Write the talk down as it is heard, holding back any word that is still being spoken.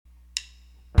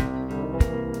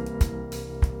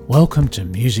Welcome to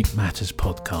Music Matters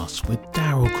Podcast with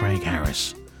Daryl Craig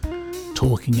Harris,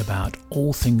 talking about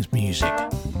all things music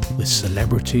with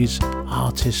celebrities,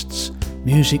 artists,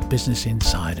 music business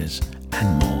insiders,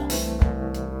 and more.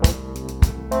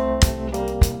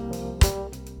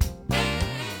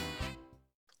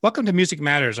 Welcome to Music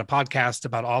Matters, a podcast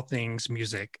about all things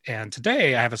music. And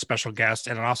today I have a special guest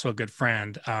and also a good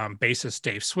friend, bassist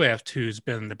Dave Swift, who's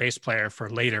been the bass player for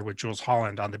Later with Jools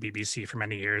Holland on the BBC for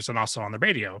many years and also on the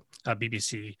radio,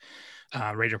 BBC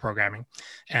radio programming.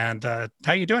 And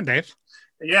how you doing, Dave?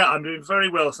 Yeah, I'm doing very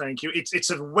well, thank you.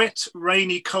 It's a wet,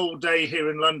 rainy, cold day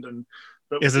here in London.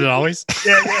 Is it always?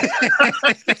 Yeah.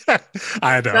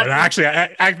 I know.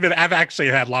 I've actually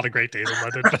had a lot of great days in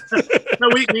London. No,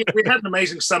 we had an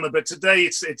amazing summer, but today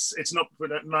it's not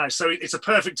nice. So it's a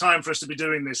perfect time for us to be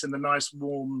doing this in the nice,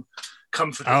 warm,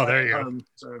 comfortable home.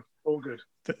 So all good.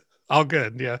 All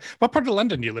good. Yeah. What part of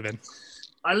London do you live in?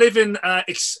 I live in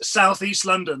it's southeast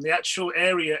London. The actual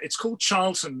area, it's called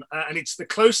Charlton, and it's the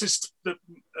closest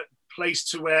place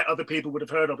to where other people would have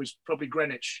heard of is probably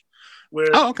Greenwich. We're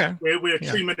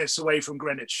 2 minutes away from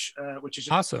Greenwich, which is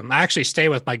awesome. I actually stay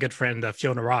with my good friend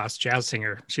Fiona Ross, jazz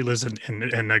singer. She lives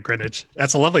in Greenwich.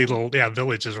 That's a lovely little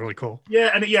village. Is really cool.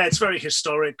 Yeah, and it's very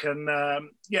historic, and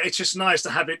it's just nice to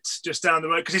have it just down the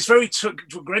road because it's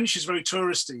Greenwich is very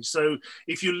touristy. So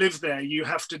if you live there, you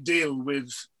have to deal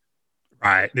with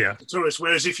tourists.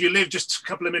 Whereas if you live just a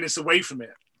couple of minutes away from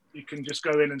it, you can just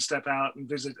go in and step out and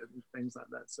visit and things like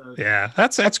that. So yeah,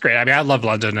 that's great. I mean, I love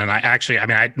London, and I've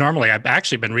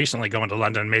actually been recently going to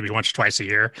London maybe once or twice a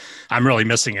year. I'm really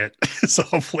missing it. So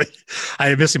hopefully I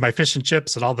am missing my fish and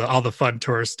chips and all the fun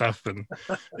tourist stuff and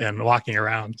walking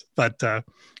around. But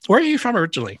where are you from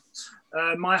originally?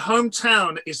 My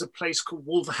hometown is a place called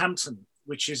Wolverhampton,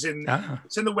 which is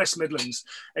it's in the West Midlands.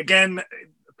 Again,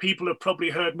 people have probably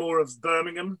heard more of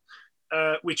Birmingham,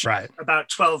 which is about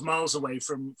 12 miles away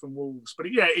from Wolves.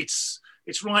 But yeah, it's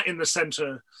right in the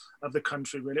center of the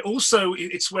country, really. Also,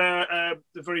 it's where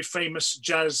the very famous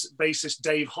jazz bassist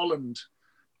Dave Holland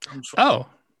comes from. Oh,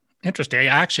 interesting.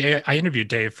 I interviewed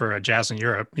Dave for Jazz in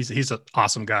Europe. He's an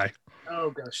awesome guy. Oh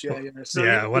gosh, yeah. So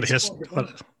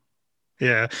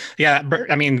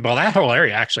I mean, well, that whole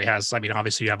area actually has,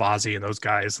 obviously you have Ozzy and those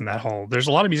guys and there's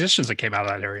a lot of musicians that came out of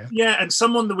that area. Yeah. And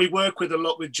someone that we work with a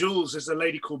lot with Jools is a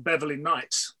lady called Beverly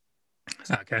Knight.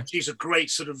 Okay. She's a great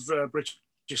sort of British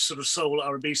sort of soul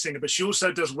R&B singer, but she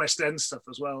also does West End stuff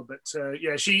as well. But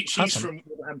she's awesome. From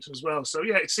Wolverhampton as well. So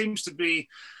yeah, it seems to be,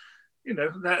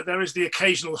 there is the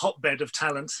occasional hotbed of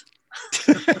talent.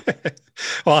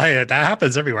 Well, hey, that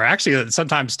happens everywhere. Actually,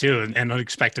 sometimes too, in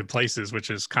unexpected places, which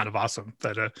is kind of awesome.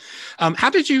 But how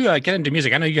did you get into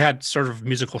music? I know you had sort of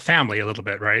musical family a little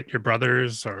bit, right? Your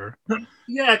brothers, or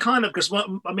yeah, kind of. Because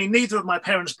neither of my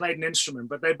parents played an instrument,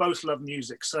 but they both loved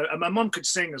music. So, and my mom could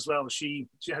sing as well. She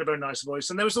had a very nice voice,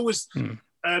 and there was always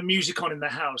music on in the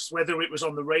house, whether it was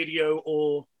on the radio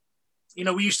or,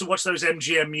 we used to watch those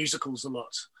MGM musicals a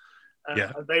lot.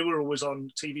 And they were always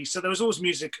on TV. So there was always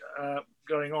music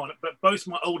going on. But both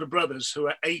my older brothers, who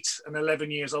are 8 and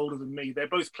 11 years older than me, they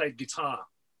both played guitar.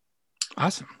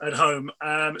 Awesome. At home.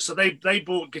 So they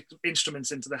brought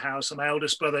instruments into the house. And my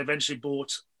eldest brother eventually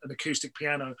bought an acoustic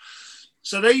piano.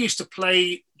 So they used to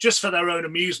play just for their own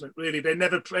amusement, really. They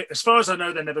never played, as far as I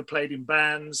know, they never played in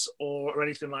bands or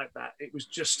anything like that. It was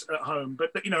just at home.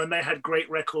 But and they had great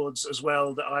records as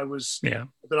well that I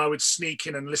would sneak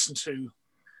in and listen to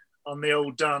on the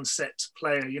old dance set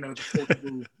player, the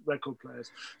portable record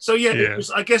players. So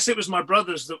I guess it was my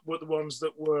brothers that were the ones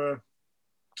that were,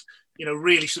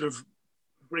 really sort of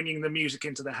bringing the music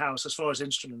into the house as far as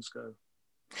instruments go.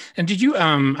 And did you,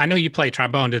 I know you play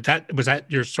trombone. Was that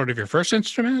your first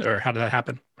instrument, or how did that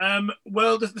happen?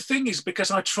 Well, the thing is,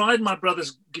 because I tried my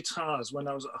brother's guitars when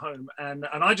I was at home, and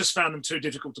I just found them too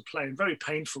difficult to play and very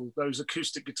painful. Those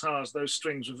acoustic guitars, those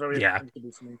strings were very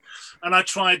uncomfortable for me. And I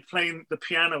tried playing the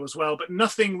piano as well, but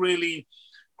nothing really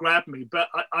grabbed me. But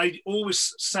I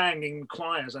always sang in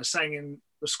choirs. I sang in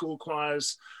the school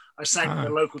choirs. I sang in the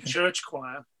local church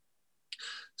choir.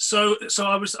 So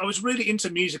I was really into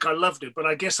music. I loved it, but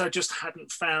I guess I just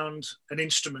hadn't found an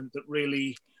instrument that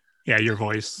really. Yeah, your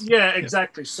voice. Yeah,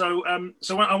 exactly. So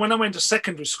when I went to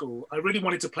secondary school, I really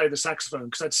wanted to play the saxophone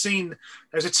because I'd seen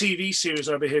there's a TV series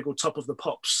over here called Top of the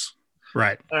Pops.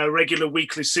 Right. A regular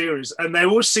weekly series, and they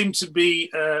always seemed to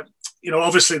be.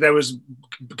 Obviously there was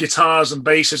guitars and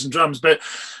basses and drums, but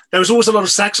there was always a lot of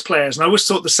sax players, and I always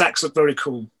thought the sax looked very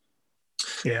cool.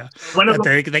 Yeah, When I,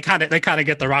 they kind of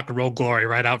get the rock and roll glory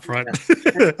right out front.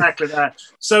 yeah, exactly that.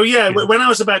 So yeah, Yeah. when I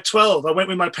was about 12, I went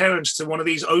with my parents to one of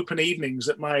these open evenings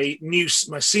at my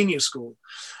senior school,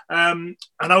 and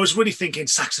I was really thinking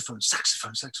saxophone,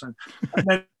 saxophone, saxophone, and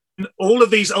then all of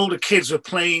these older kids were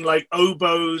playing like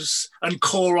oboes and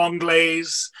cor anglais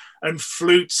and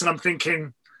flutes, and I'm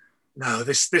thinking, no,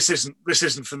 this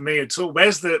isn't for me at all.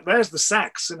 Where's the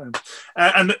sax? You know,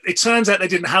 and it turns out they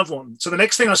didn't have one. So the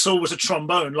next thing I saw was a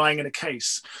trombone lying in a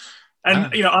case.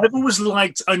 And you know, I've always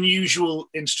liked unusual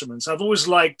instruments. I've always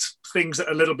liked things that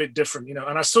are a little bit different. You know,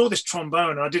 and I saw this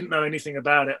trombone, and I didn't know anything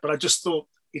about it, but I just thought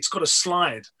it's got a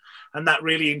slide, and that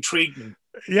really intrigued me.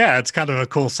 Yeah, it's kind of a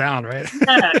cool sound, right?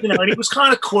 Yeah, you know, and it was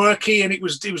kind of quirky, and it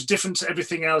was different to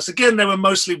everything else. Again, there were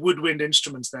mostly woodwind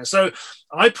instruments there. So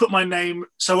I put my name.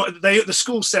 So the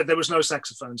school said there was no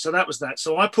saxophone, so that was that.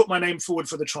 So I put my name forward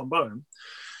for the trombone.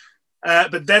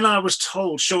 But then I was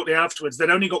told shortly afterwards they'd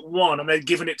only got one, and they'd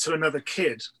given it to another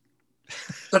kid.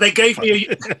 So they gave me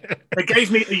a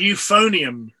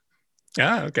euphonium.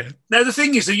 Yeah, okay. Now the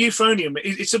thing is, the euphonium,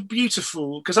 it's a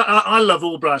beautiful, because I love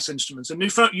all brass instruments, and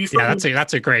euphonium. Yeah,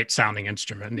 that's a great sounding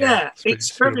instrument. Yeah,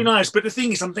 it's very nice. But the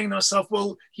thing is, I'm thinking to myself,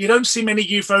 well, you don't see many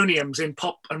euphoniums in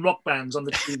pop and rock bands on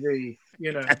the TV.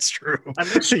 You know, that's true.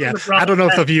 Yeah, I don't know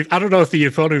if the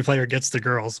euphonium player gets the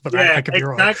girls, but yeah, I could be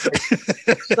wrong.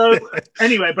 So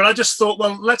anyway, but I just thought,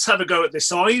 well, let's have a go at this.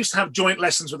 So I used to have joint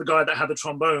lessons with the guy that had the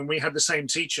trombone. We had the same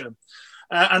teacher,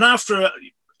 and after.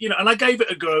 You know, and I gave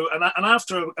it a go, and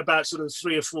after about sort of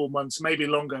 3 or 4 months, maybe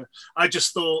longer, I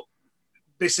just thought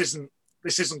this isn't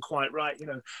quite right, you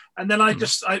know. And then I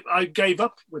just I gave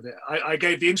up with it. I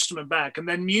gave the instrument back, and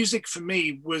then music for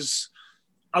me was,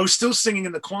 I was still singing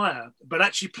in the choir, but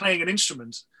actually playing an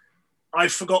instrument, I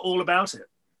forgot all about it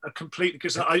completely,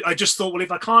 because I just thought, well,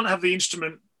 if I can't have the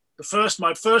instrument,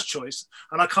 my first choice,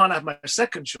 and I can't have my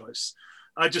second choice,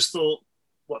 I just thought,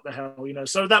 what the hell, you know.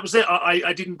 So that was it.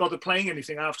 I didn't bother playing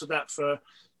anything after that for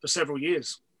several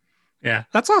years. Yeah,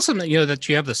 that's awesome that that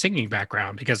you have the singing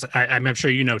background, because I'm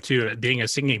sure you know too, being a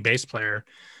singing bass player,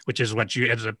 which is what you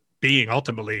ended up being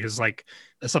ultimately, is like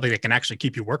something that can actually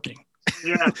keep you working.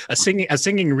 Yeah, a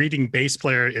singing reading bass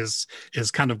player is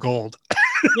kind of gold.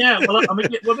 Yeah, well, I mean,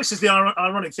 this is the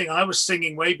ironic thing. I was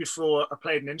singing way before I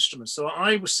played an instrument. So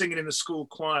I was singing in the school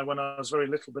choir when I was very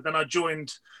little, but then I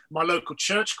joined my local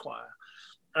church choir.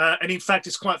 And in fact,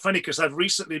 it's quite funny because I've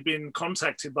recently been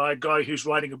contacted by a guy who's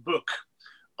writing a book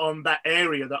on that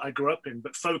area that I grew up in,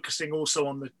 but focusing also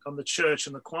on the church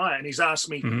and the choir. And he's asked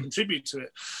me to contribute to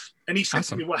it. And he said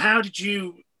to me, well, how did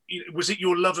was it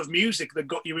your love of music that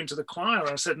got you into the choir?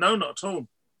 And I said, no, not at all.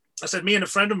 I said, me and a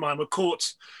friend of mine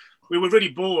we were really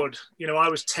bored. You know, I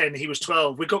was 10, he was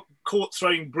 12. We got caught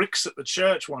throwing bricks at the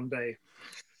church one day,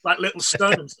 like little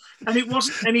stones. And it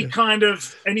wasn't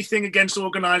anything against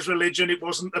organized religion. It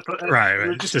wasn't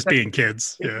right. Just being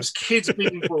kids. It was kids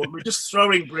being bored. We were just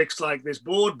throwing bricks like this,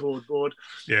 board.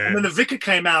 Yeah. And then the vicar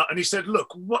came out and he said,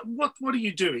 look, what are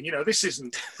you doing? You know, this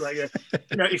isn't like,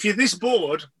 you know, if you're this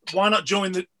bored, why not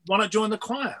join the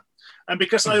choir? And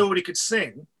because I already could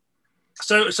sing.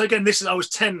 So again, I was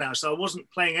 10 now, so I wasn't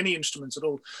playing any instruments at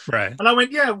all. Right. And I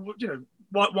went, yeah, you know,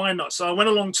 why not? So I went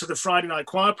along to the Friday night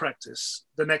choir practice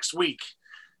the next week,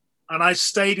 and I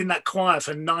stayed in that choir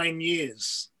for 9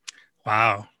 years.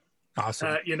 Wow,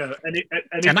 awesome! You know,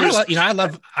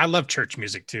 I love church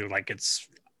music too. Like it's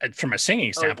from a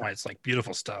singing standpoint, It's like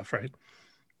beautiful stuff, right?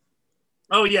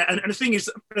 Oh yeah, and the thing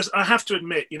is, I have to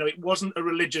admit, you know, it wasn't a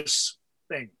religious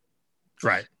thing.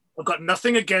 Right. I've got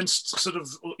nothing against sort of,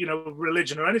 you know,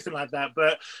 religion or anything like that,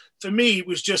 but for me, it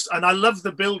was just, and I love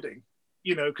the building.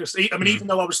 You know, because I mean, even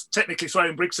though I was technically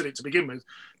throwing bricks at it to begin with,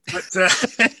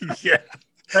 but yeah,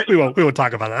 we won't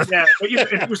talk about that. Yeah, but you know,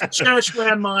 it was the church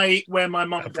where my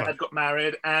mom and dad got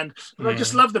married, and I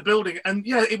just loved the building. And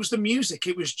yeah, it was the music.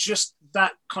 It was just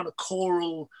that kind of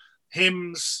choral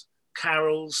hymns,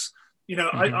 carols. You know,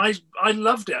 I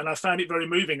loved it, and I found it very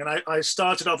moving. And I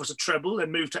started off as a treble,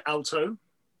 then moved to alto,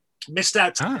 missed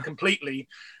out completely,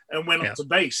 and went on to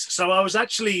bass. So I was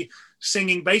actually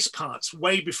singing bass parts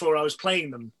way before I was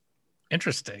playing them.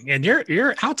 Interesting. And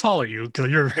you're how tall are you? Because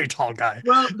you're a very tall guy.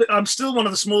 Well, I'm still one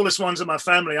of the smallest ones in my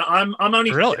family. I'm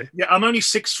only really. Yeah, I'm only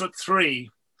 6'3".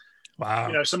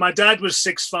 Wow. So my dad was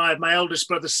 6'5", my eldest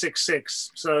brother 6'6".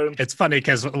 So it's funny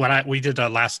because when we did a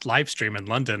last live stream in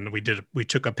London, we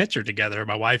took a picture together.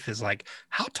 My wife is like,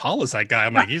 "How tall is that guy?"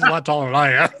 I'm like, "He's a lot taller than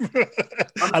I am."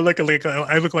 I look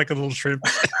like a little shrimp.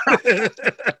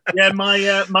 Yeah,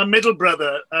 my middle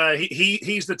brother,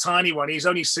 he's the tiny one. He's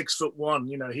only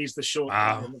 6'1". He's the short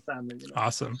one in the family.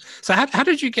 Awesome. So how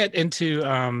did you get into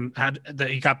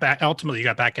you got back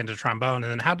into trombone,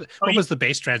 and then what was the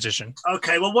bass transition?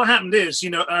 Okay, well, what happened is,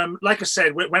 like I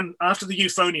said, when after the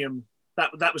euphonium,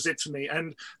 that was it for me.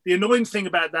 And the annoying thing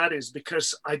about that is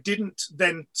because I didn't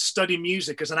then study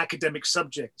music as an academic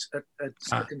subject at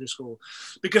secondary school,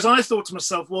 because I thought to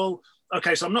myself, well,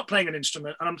 okay, so I'm not playing an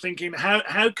instrument, and I'm thinking,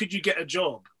 how could you get a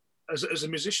job as a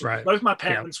musician? Right. Both my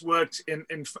parents worked in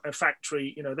a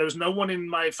factory. There was no one in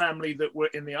my family that were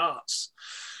in the arts.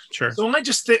 Sure. So I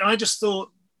just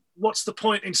thought, what's the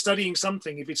point in studying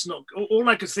something if it's not? All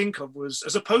I could think of was,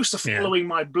 as opposed to following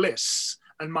my bliss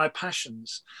and my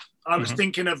passions, I was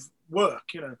thinking of work.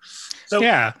 So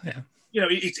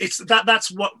it's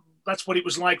that's what it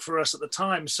was like for us at the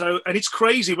time. So, and it's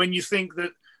crazy when you think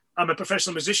that I'm a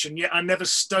professional musician, yet I never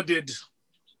studied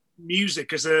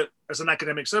music as an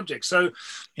academic subject. So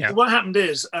what happened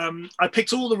is I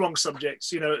picked all the wrong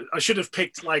subjects. I should have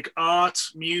picked like art,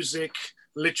 music,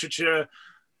 literature,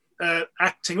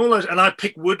 acting, all those, and I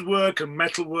picked woodwork and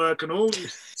metalwork and all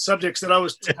these subjects that I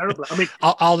was terrible at. I mean,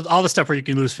 all the stuff where you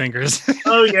can lose fingers.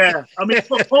 Oh yeah, I mean,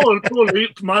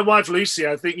 my wife Lucy,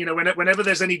 I think whenever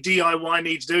there's any DIY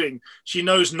needs doing, she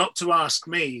knows not to ask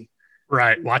me.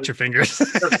 Right, watch your fingers.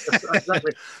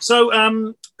 Exactly. So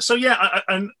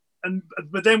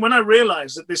but then when I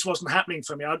realized that this wasn't happening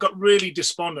for me, I got really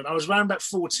despondent. I was around about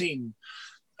 14,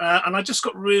 and I just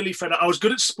got really fed up. I was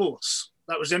good at sports.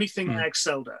 That was the only thing I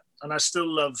excelled at, and I still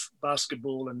love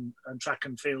basketball and track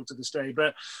and field to this day.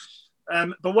 But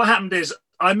what happened is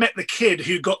I met the kid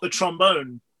who got the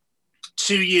trombone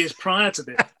 2 years prior to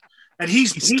this. And he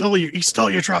stole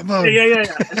your trombone. Yeah.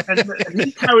 And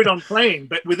he carried on playing,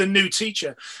 but with a new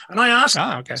teacher. And I asked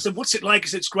him, I said, "What's it like?" He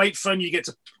said, "It's great fun. You get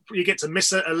to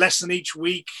miss a lesson each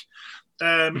week.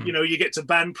 You get to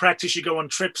band practice. You go on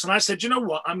trips." And I said, "You know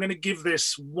what? I'm going to give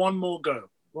this one more go."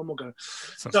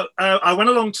 So I went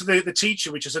along to the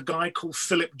teacher, which is a guy called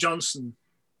Philip Johnson.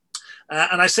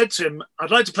 And I said to him, "I'd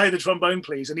like to play the trombone,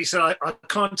 please." And he said, I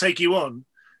can't take you on.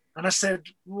 And I said,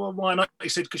 "Well, why not?" He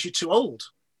said, "Because you're too old."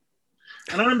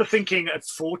 And I remember thinking at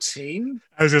 14.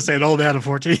 I was going to say an old man at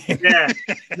 14. Yeah.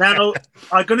 Now,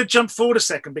 I'm going to jump forward a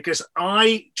second because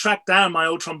I tracked down my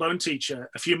old trombone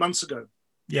teacher a few months ago.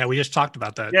 Yeah, we just talked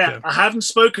about that. Yeah, I haven't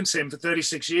spoken to him for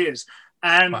 36 years.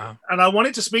 And I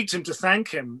wanted to speak to him to thank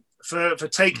him for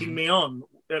taking me on.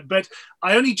 But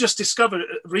I only just discovered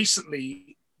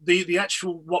recently the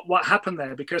actual what happened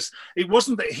there, because it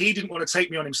wasn't that he didn't want to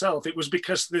take me on himself. It was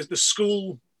because the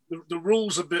school, the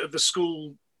rules of the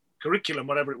school curriculum,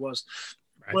 whatever it was,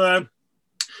 were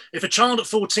if a child at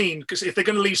 14, because if they're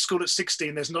going to leave school at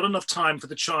 16, there's not enough time for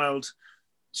the child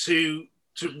to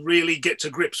really get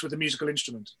to grips with a musical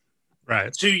instrument.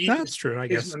 Right. 2 years. That's true, I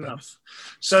guess. Isn't enough.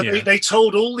 So they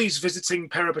told all these visiting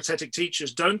peripatetic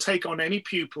teachers, don't take on any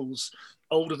pupils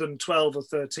older than 12 or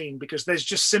 13, because there's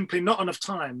just simply not enough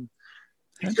time.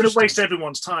 It's going to waste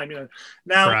everyone's time,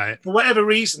 Now, for whatever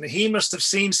reason, he must have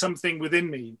seen something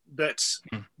within me that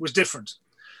was different.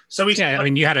 So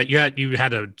you had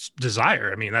a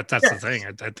desire. I mean, that's the thing.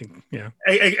 I think,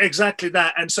 exactly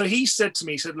that. And so he said to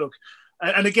me, he said, "Look,"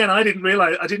 and again, I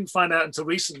didn't find out until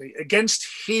recently, against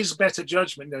his better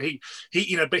judgment. But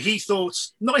he thought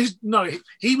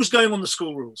he was going on the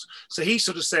school rules. So he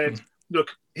sort of said,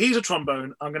 "Look, here's a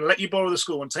trombone. I'm going to let you borrow the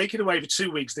school and take it away for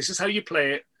 2 weeks. This is how you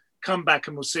play it. Come back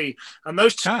and we'll see." And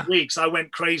those 2 weeks, I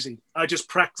went crazy. I just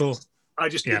practiced. Cool. I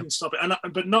just didn't stop it.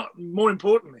 But not more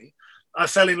importantly, I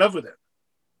fell in love with it.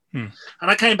 And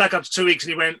I came back after 2 weeks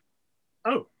and he went,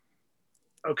 "Oh,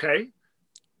 okay."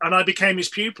 And I became his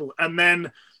pupil. And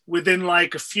then within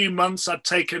like a few months, I'd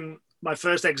taken my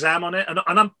first exam on it.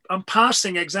 And I'm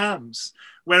passing exams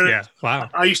where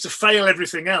I used to fail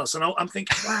everything else. And I'm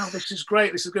thinking, wow, this is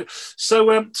great. This is good.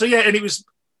 So and it was,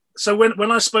 so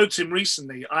when I spoke to him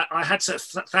recently, I had to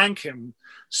thank him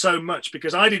so much,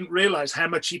 because I didn't realize how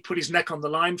much he put his neck on the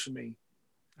line for me.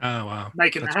 Oh, wow.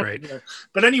 Making that happen. Great.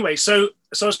 But anyway, so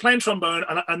I was playing trombone,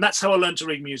 and that's how I learned to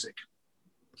read music.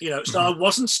 So I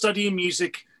wasn't studying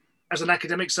music as an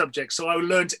academic subject. So I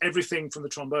learned everything from the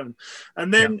trombone.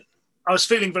 And then I was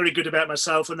feeling very good about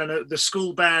myself. And then the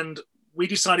school band, we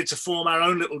decided to form our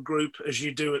own little group, as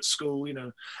you do at school,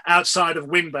 outside of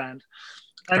wind band.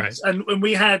 And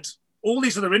we had all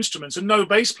these other instruments and no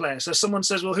bass player. So someone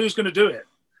says, "Well, who's going to do it?"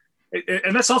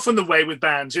 And that's often the way with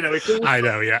bands, you know. I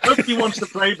know, yeah. Nobody wants to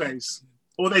play bass,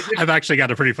 or they. I've actually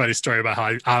got a pretty funny story about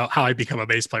how I become a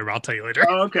bass player. I'll tell you later.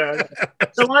 Oh, okay.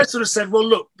 So I sort of said, well,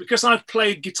 look, because I've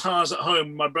played guitars at home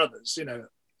with my brothers, you know,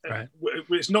 Right.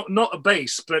 It's not a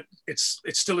bass, but it's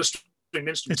still a string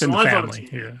instrument. It's in the family.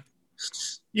 Yeah.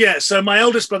 Yeah. So my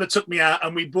eldest brother took me out,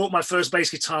 and we bought my first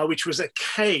bass guitar, which was a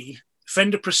K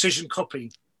Fender Precision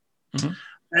copy. Mm-hmm.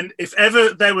 And if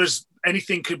ever there was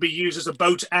anything could be used as a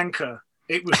boat anchor,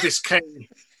 it was this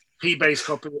P bass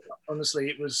copy. Honestly,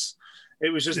 it was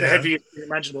just the heaviest thing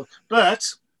imaginable. But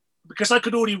because I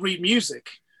could already read music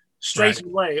straight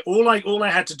away, all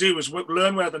I had to do was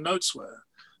learn where the notes were.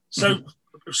 So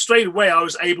straight away, I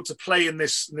was able to play in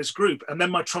this group. And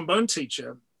then my trombone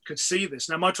teacher could see this.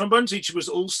 Now, my trombone teacher was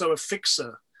also a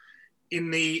fixer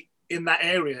in that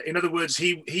area. In other words,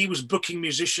 he was booking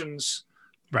musicians.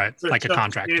 Right, like a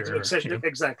contractor.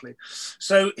 Exactly.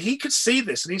 So he could see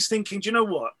this, and he's thinking, do you know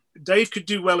what? Dave could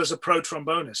do well as a pro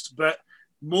trombonist, but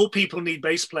more people need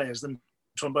bass players than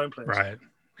trombone players. Right.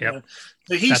 Yep.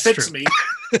 So he said to me,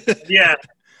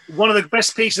 one of the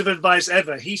best pieces of advice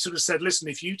ever. He sort of said, listen,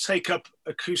 if you take up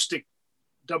acoustic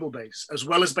double bass as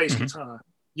well as bass guitar,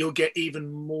 you'll get even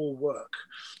more work.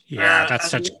 Yeah,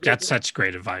 that's such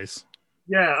great advice.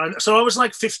 Yeah, and so I was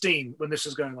like 15 when this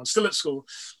was going on, still at school.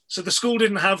 So the school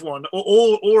didn't have one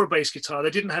or a bass guitar. They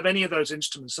didn't have any of those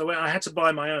instruments. So I had to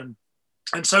buy my own.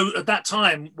 And so at that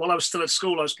time, while I was still at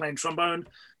school, I was playing trombone,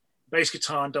 bass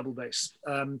guitar, and double bass.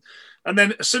 And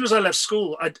then as soon as I left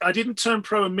school, I didn't turn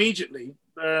pro immediately.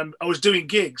 I was doing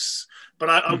gigs, but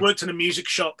I worked in a music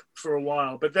shop for a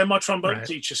while. But then my trombone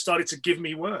teacher started to give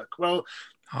me work. Well,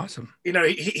 awesome. You know,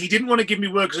 he didn't want to give me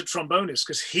work as a trombonist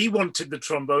because he wanted the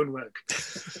trombone work.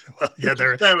 Well, yeah,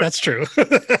 that's true.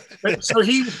 So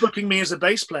he was booking me as a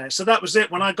bass player. So that was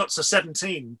it. When I got to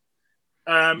 17,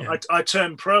 I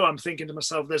turned pro. I'm thinking to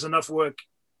myself, there's enough work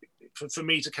for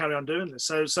me to carry on doing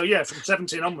this. So yeah, from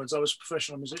 17 onwards, I was a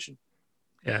professional musician.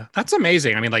 Yeah, that's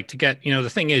amazing. I mean, like to get, the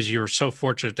thing is, you're so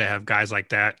fortunate to have guys like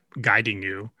that guiding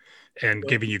you and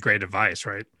giving you great advice,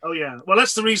 right? Oh yeah. Well,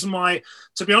 that's the reason why,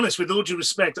 to be honest, with all due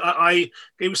respect, it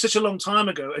was such a long time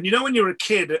ago. And when you're a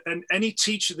kid, and any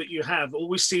teacher that you have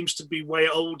always seems to be way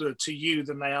older to you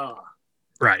than they are.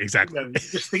 Right, exactly. You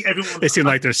just think everyone. They seem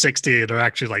like they're 60 and they're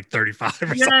actually like 35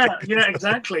 or something. Yeah,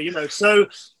 exactly.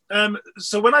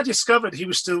 So when I discovered he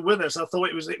was still with us, I thought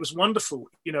it was wonderful,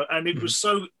 and it was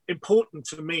so important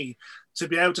for me to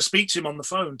be able to speak to him on the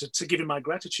phone, to give him my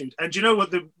gratitude. And you know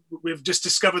what? We've just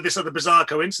discovered this other bizarre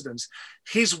coincidence.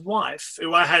 His wife,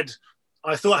 who I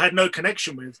thought I had no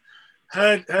connection with,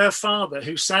 her father,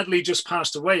 who sadly just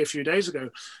passed away a few days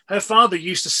ago, her father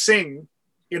used to sing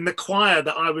in the choir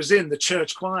that I was in, the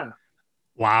church choir.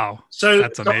 Wow. So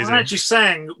that's amazing. I actually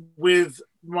sang with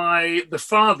the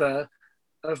father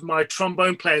of my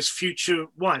trombone player's future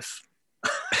wife.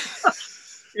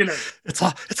 It's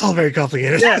all very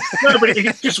complicated. Yeah, no, but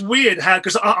it's just weird how,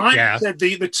 because I said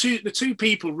the two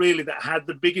people really that had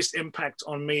the biggest impact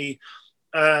on me,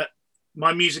 my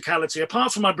musicality,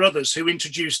 apart from my brothers who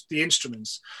introduced the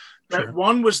instruments. Sure.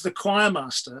 One was the choir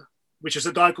master, which is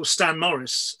a guy called Stan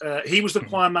Morris. He was the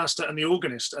choir master and the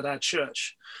organist at our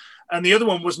church, and the other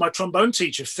one was my trombone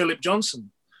teacher, Philip Johnson.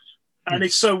 And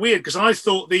it's so weird because I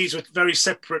thought these were very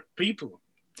separate people.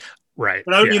 Right.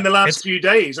 But only in the last few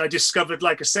days, I discovered,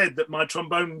 like I said, that my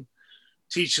trombone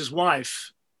teacher's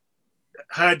wife,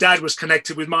 her dad was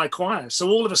connected with my choir.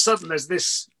 So all of a sudden there's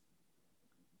this.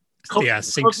 Sort of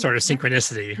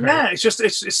synchronicity. Right? Yeah,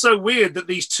 it's so weird that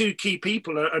these two key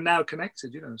people are now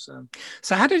connected,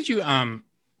 So how did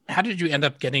you end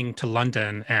up getting to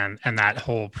London and that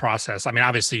whole process? I mean,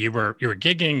 obviously you were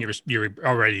gigging, you were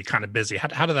already kind of busy.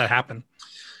 How did that happen?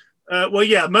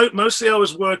 Mostly I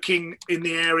was working in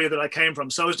the area that I came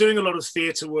from. So I was doing a lot of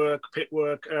theatre work, pit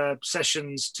work,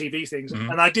 sessions, TV things,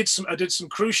 and I did some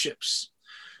cruise ships,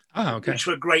 which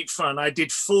were great fun. I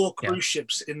did 4 cruise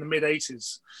ships in the mid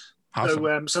 '80s.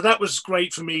 Awesome. So that was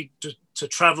great for me to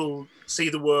travel, see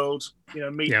the world,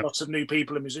 meet lots of new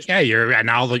people and musicians. Yeah,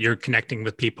 now that you're connecting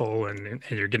with people and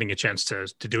you're getting a chance to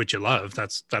do what you love,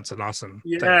 that's an awesome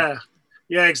thing.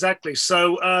 Yeah, exactly.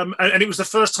 So, and it was the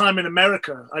first time in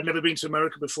America. I'd never been to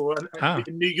America before, and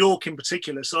in New York in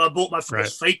particular. So I bought my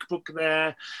first fake book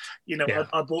there.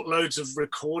 I bought loads of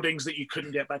recordings that you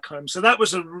couldn't get back home. So that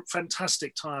was a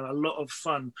fantastic time, a lot of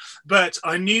fun. But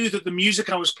I knew that the music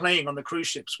I was playing on the cruise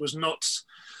ships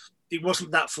it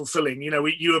wasn't that fulfilling.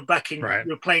 You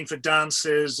were playing for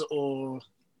dancers or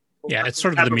it's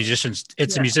sort of the musician's.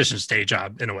 It's a musician's day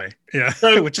job in a way. Yeah,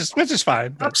 so, which is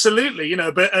fine. But. Absolutely,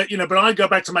 but I'd go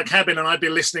back to my cabin and I'd be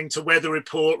listening to Weather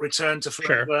Report, Return to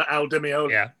Forever, Al Di Meolo.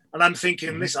 Yeah, And I'm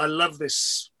thinking, I love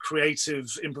this creative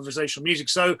improvisational music.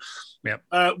 So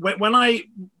when I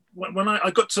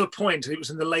got to a point, it was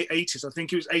in the late 80s, I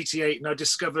think it was 88, and I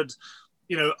discovered,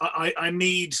 I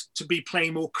need to be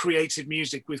playing more creative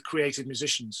music with creative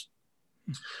musicians.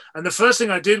 And the first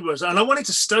thing I did was, and I wanted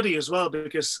to study as well,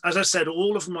 because as I said,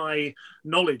 all of my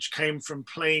knowledge came from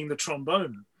playing the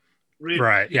trombone. Really.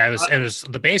 Right. Yeah. It was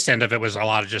the bass end of it was a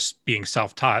lot of just being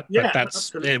self-taught,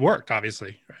 but it worked,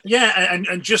 obviously. Yeah.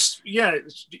 And just,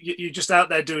 you're just out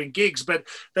there doing gigs, but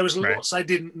there was lots I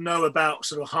didn't know about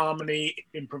sort of harmony,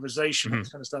 improvisation,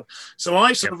 that kind of stuff. So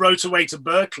I sort of wrote away to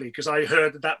Berklee because I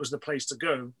heard that was the place to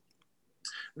go.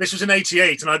 This was in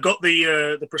 88, and I got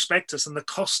the prospectus, and the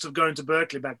cost of going to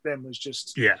Berklee back then was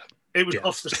just, it was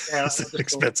off the scale. It's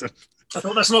expensive. I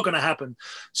thought that's not going to happen.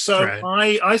 So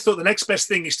I thought the next best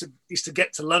thing is to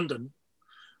get to London.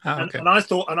 And I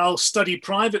thought, and I'll study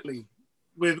privately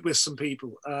with some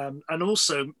people. And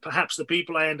also perhaps the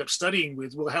people I end up studying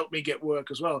with will help me get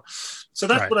work as well. So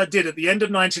that's what I did. At the end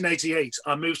of 1988,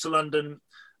 I moved to London.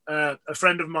 A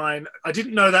friend of mine, I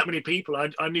didn't know that many people.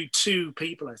 I knew 2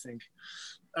 people, I think.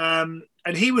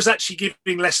 And he was actually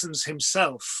giving lessons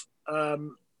himself.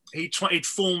 He'd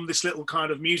formed this little kind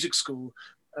of music school,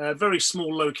 very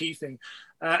small, low-key thing.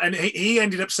 And he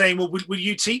ended up saying, well, will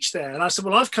you teach there? And I said,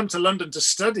 well, I've come to London to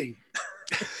study.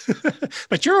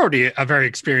 But you're already a very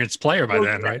experienced player by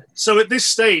then, right? So at this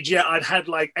stage, I'd had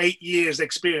like 8 years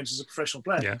experience as a professional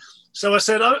player. Yeah. So I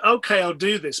said, okay, I'll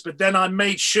do this. But then I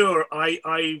made sure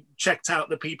I checked out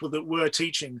the people that were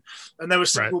teaching. And there were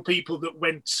several people that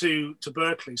went to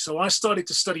Berklee. So I started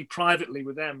to study privately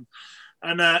with them.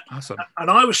 And awesome.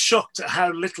 And I was shocked at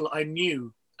how little I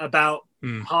knew about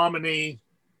harmony,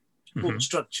 chord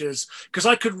structures, because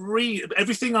I could read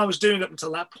everything I was doing up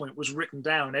until that point was written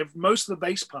down. Most of the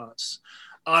bass parts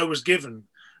I was given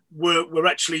were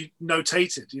actually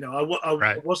notated.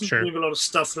 I wasn't doing a lot of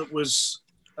stuff that was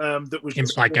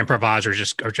just like improvise or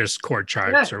just chord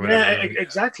charts or whatever. Yeah,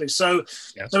 exactly. So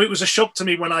it was a shock to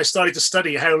me when I started to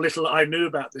study how little I knew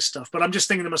about this stuff. But I'm just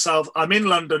thinking to myself, I'm in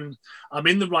London, I'm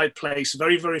in the right place,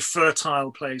 very, very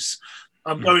fertile place.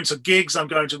 I'm going to gigs. I'm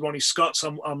going to Ronnie Scott's.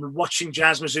 I'm watching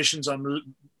jazz musicians.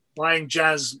 I'm buying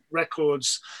jazz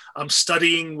records. I'm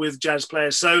studying with jazz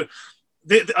players. So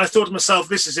I thought to myself,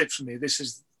 this is it for me. This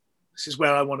is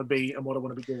where I want to be and what I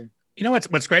want to be doing. You know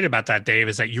what's great about that, Dave,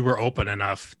 is that you were open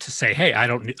enough to say, "Hey, I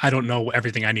don't know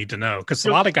everything I need to know." Because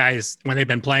a lot of guys, when they've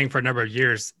been playing for a number of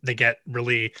years, they get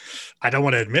really, I don't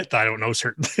want to admit that I don't know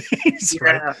certain things,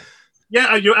 right?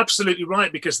 Yeah, you're absolutely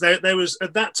right, because there was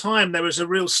at that time there was a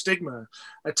real stigma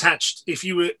attached if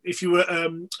you were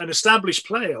an established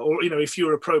player, or if you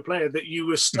were a pro player, that you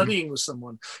were studying with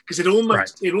someone, because it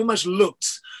almost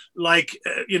looked like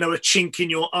a chink in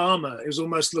your armor. It was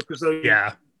almost looked as though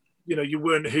you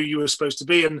weren't who you were supposed to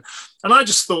be, and I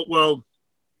just thought, well,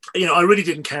 I really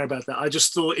didn't care about that. I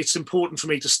just thought it's important for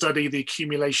me to study the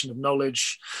accumulation of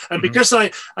knowledge. And because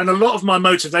and a lot of my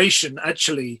motivation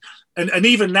actually, and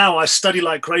even now I study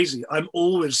like crazy. I'm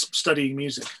always studying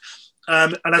music.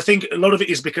 And I think a lot of it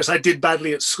is because I did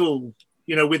badly at school,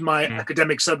 with my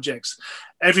academic subjects.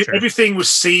 Everything was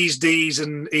C's, D's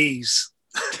and E's.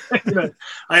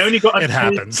 I only got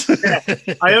happens.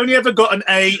 I only ever got an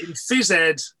A in phys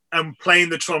ed and playing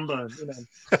the trombone,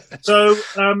 So,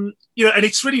 and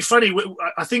it's really funny.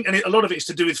 I think, and a lot of it is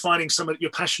to do with finding something that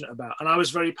you're passionate about. And I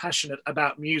was very passionate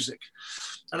about music.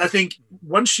 And I think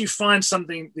once you find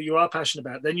something that you are passionate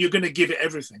about, then you're going to give it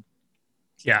everything.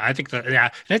 Yeah, I think that. Yeah,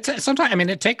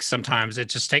 sometimes it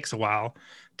just takes a while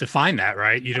to find that,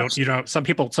 right? You don't. Some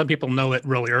people know it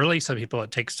really early. Some people,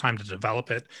 it takes time to develop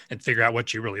it and figure out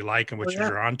what you really like and what you're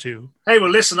drawn to. Hey,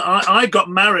 well, listen, I got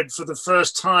married for the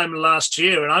first time last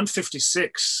year, and I'm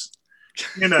 56.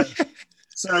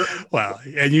 So well,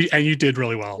 and you did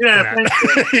really well. Yeah,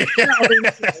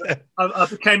 I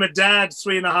became a dad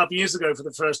 3.5 years ago for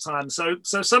the first time. So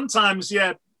sometimes,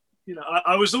 I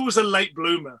was always a late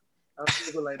bloomer.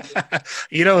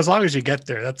 As long as you get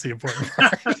there, that's the important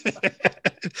part.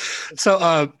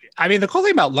 So, the cool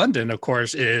thing about London, of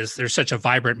course, is there's such a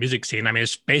vibrant music scene. I mean,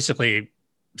 it's basically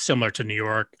similar to New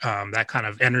York, that kind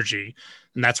of energy.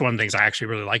 And that's one of the things I actually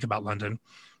really like about London.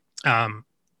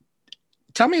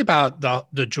 Tell me about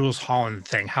the Jools Holland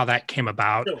thing, how that came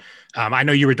about. Sure. I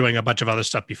know you were doing a bunch of other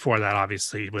stuff before that,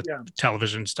 obviously, with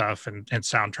television stuff and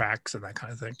soundtracks and that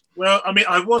kind of thing. Well,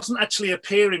 I wasn't actually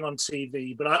appearing on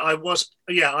TV, but I was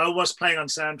playing on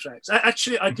soundtracks.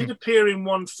 I did appear in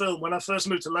one film. When I first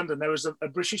moved to London, there was a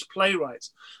British playwright,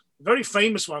 a very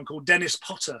famous one called Dennis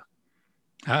Potter.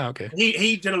 Oh, okay.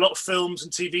 He did a lot of films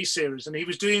and TV series, and he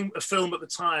was doing a film at the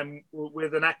time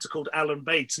with an actor called Alan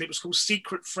Bates, and it was called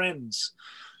Secret Friends.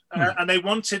 And they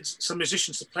wanted some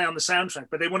musicians to play on the soundtrack,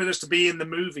 but they wanted us to be in the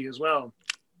movie as well.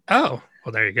 Oh,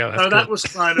 well, there you go. So that was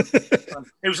kind of fun.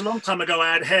 It was a long time ago.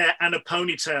 I had hair and a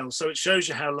ponytail, so it shows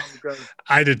you how long ago.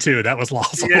 I did too. That was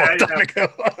lost a long time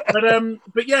ago.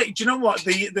 But yeah, do you know what?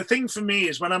 The thing for me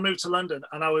is when I moved to London,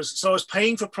 and I was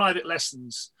paying for private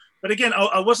lessons. But again,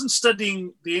 I wasn't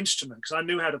studying the instrument because I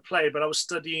knew how to play, but I was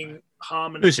studying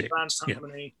harmony, advanced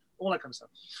harmony, all that kind of stuff.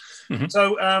 Mm-hmm.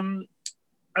 So,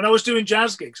 and I was doing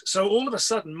jazz gigs. So all of a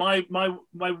sudden, my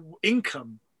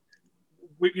income,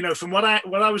 you know, from what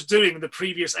I was doing the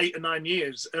previous 8 or 9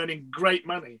 years, earning great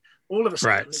money, all of a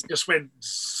sudden it just went.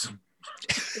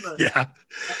 Yeah.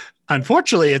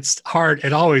 Unfortunately, it's hard.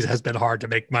 It always has been hard to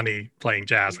make money playing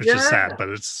jazz, which is sad, but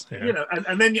it's, you know,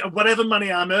 and then whatever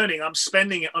money I'm earning, I'm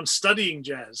spending it on studying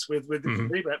jazz with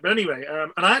But anyway,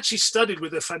 and I actually studied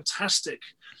with a fantastic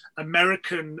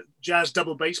American jazz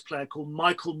double bass player called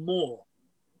Michael Moore.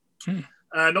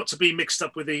 Not to be mixed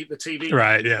up with the TV.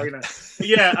 Right, yeah. You know.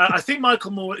 Yeah, I think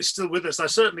Michael Moore is still with us. I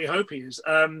certainly hope he is.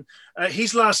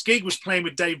 His last gig was playing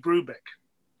with Dave Brubeck.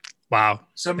 Wow.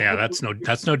 So yeah, that's no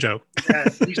joke. Yeah,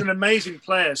 he's an amazing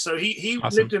player. So he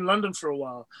awesome. Lived in London for a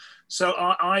while. So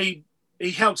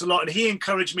he helped a lot, and he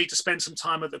encouraged me to spend some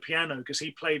time at the piano because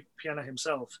he played piano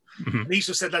himself. Mm-hmm. And he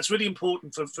just said that's really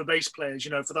important for bass players,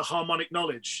 you know, for the harmonic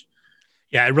knowledge.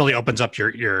 Yeah, it really opens up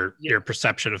your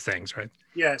perception of things, right?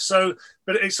 Yeah.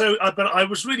 But I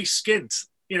was really skint.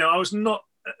 You know, I was not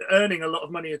earning a lot of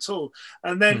money at all.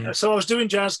 And then, so I was doing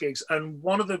jazz gigs, and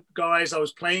one of the guys I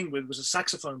was playing with was a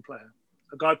saxophone player,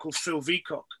 a guy called Phil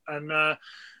Veacock.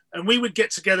 And we would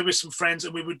get together with some friends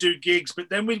and we would do gigs, but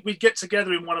then we'd get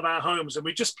together in one of our homes and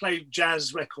we just play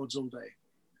jazz records all day.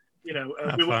 You know,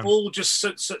 we were all just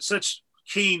such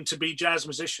keen to be jazz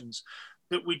musicians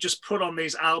that we just put on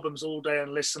these albums all day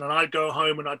and listen. And I'd go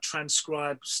home and I'd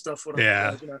transcribe stuff. You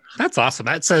know. That's awesome.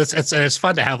 It's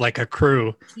fun to have like a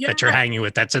crew that you're hanging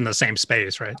with that's in the same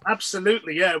space, right?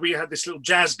 Absolutely, yeah. We had this little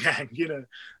jazz gang, you know.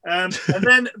 And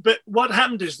then, but what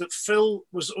happened is that Phil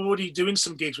was already doing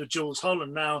some gigs with Jools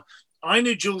Holland. Now, I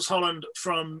knew Jools Holland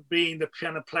from being the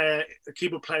piano player, the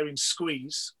keyboard player in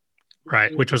Squeeze.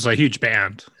 Right, which was a huge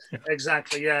band. Yeah.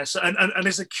 Exactly, yeah. So, and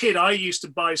as a kid, I used to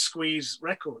buy Squeeze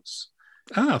records.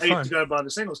 Oh, I used to go buy the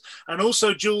singles. And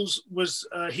also Jools was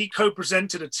he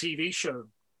co-presented a TV show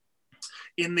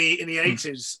in the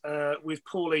 80s with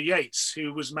Paula Yates,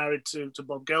 who was married to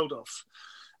Bob Geldof.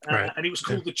 Right. And it was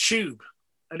called The Tube.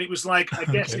 And it was like, I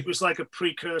guess it was like a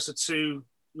precursor to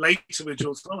later with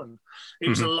Jools Holland. It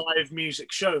was a live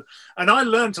music show. And I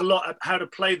learned a lot how to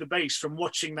play the bass from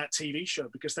watching that TV show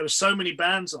because there were so many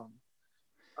bands on.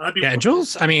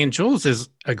 Jools is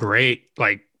a great,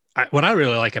 like, what I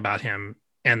really like about him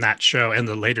and that show and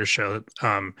the later show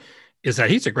is that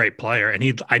he's a great player,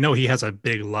 and I know he has a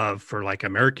big love for like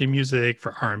American music,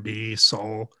 for R&B,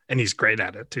 soul, and he's great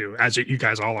at it too, as you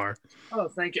guys all are. Oh,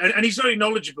 thank you. And he's very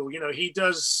knowledgeable. You know, he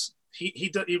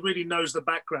really knows the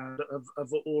background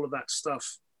of all of that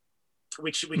stuff,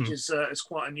 which is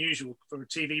quite unusual for a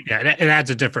TV. Yeah, it adds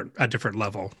a different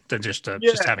level than just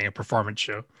having a performance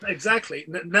show. Exactly.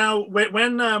 Now,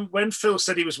 when Phil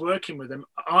said he was working with him,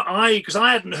 because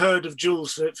I hadn't heard of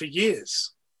Jools for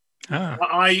years.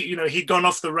 He'd gone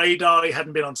off the radar. He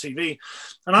hadn't been on TV,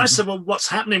 and I said, "Well, what's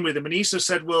happening with him?" And he sort of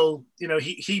said, "Well, you know,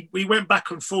 he went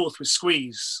back and forth with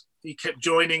Squeeze. He kept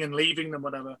joining and leaving them,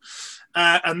 whatever."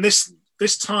 And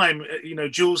this time, you know,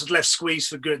 Jools had left Squeeze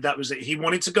for good. That was it. He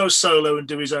wanted to go solo and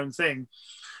do his own thing.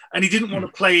 And he didn't want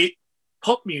to play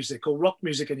pop music or rock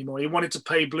music anymore. He wanted to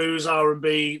play blues,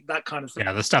 R&B, that kind of thing.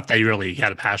 Yeah, the stuff that he really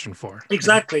had a passion for.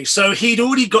 Exactly. So he'd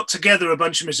already got together a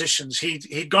bunch of musicians.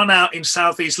 He'd gone out in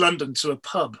Southeast London to a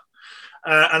pub.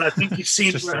 And I think he'd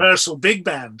seen the rehearsal big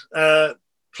band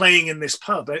playing in this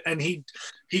pub. And he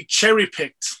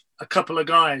cherry-picked a couple of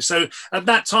guys. So at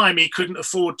that time, he couldn't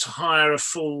afford to hire a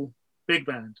full big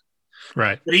band,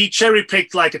 right? But he cherry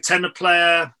picked like a tenor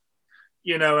player,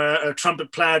 you know, a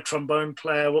trumpet player, trombone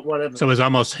player, whatever. So it was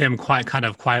almost him kind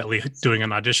of quietly doing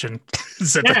an audition.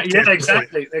 Exactly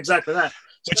that.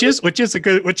 Which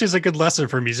is a good lesson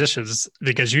for musicians,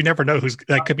 because you never know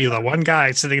that could be the one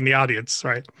guy sitting in the audience,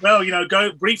 right? Well, you know,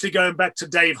 going back to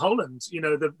Dave Holland, you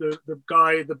know, the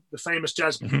guy, the famous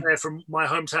jazz player from my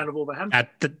hometown of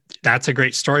Wolverhampton. That's a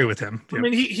great story with him. I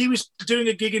mean, he was doing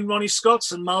a gig in Ronnie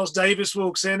Scott's, and Miles Davis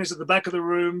walks in, is at the back of the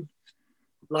room,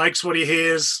 likes what he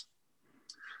hears,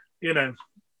 you know.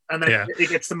 and then Yeah. he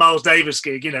gets the Miles Davis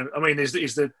gig. I mean, is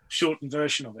the shortened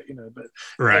version of it. But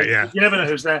Right. Yeah. you never know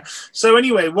who's there. So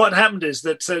anyway, what happened is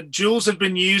that Jules had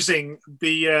been using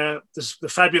the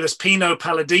fabulous Pino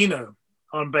Palladino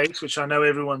on bass, which I know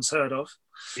everyone's heard of.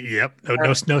 Yep.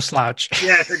 No slouch.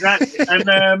 Yes, exactly.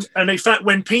 And in fact,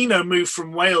 when Pino moved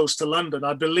from Wales to London,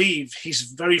 I believe his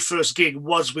very first gig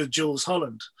was with Jules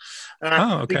Holland.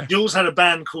 Okay. Jules had a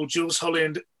band called Jules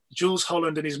Holland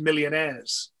and his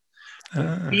Millionaires.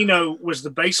 Pino was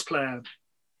the bass player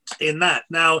in that.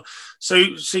 Now,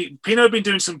 so see, Pino had been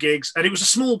doing some gigs, and it was a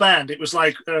small band. It was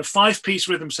like a 5-piece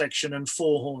rhythm section and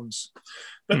 4 horns.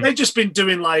 But they'd just been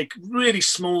doing like really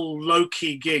small,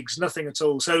 low-key gigs, nothing at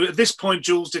all. So at this point,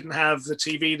 Jules didn't have the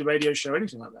TV, the radio show,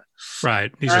 anything like that.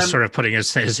 Right. He's just sort of putting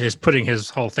his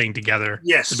whole thing together.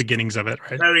 Yes. The beginnings of it,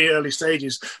 right? Very early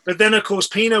stages. But then, of course,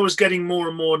 Pino was getting more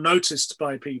and more noticed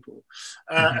by people.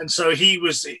 And so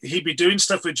he'd be doing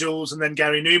stuff with Jules, and then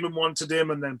Gary Newman wanted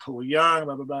him, and then Paul Young,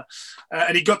 blah, blah, blah.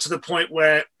 And he got to the point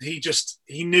where he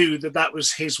knew that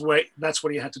was his way. That's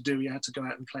what he had to do. He had to go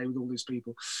out and play with all these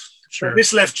people. Sure. So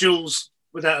this left Jules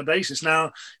without a bassist.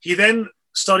 Now, he then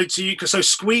started to, so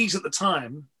Squeeze at the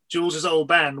time, Jules' old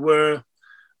band, were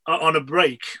on a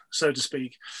break, so to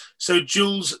speak. So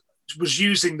Jules was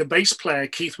using the bass player,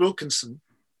 Keith Wilkinson,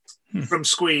 from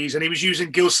Squeeze, and he was using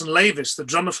Gilson Lavis, the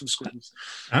drummer from Squeeze.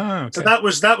 Oh, okay. So that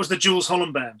was the Jules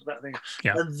Holland band, that thing.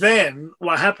 Yeah. And then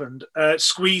what happened,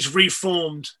 Squeeze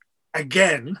reformed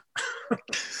again.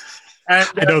 And,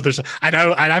 and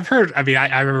I've heard. I mean,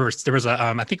 I remember there was a,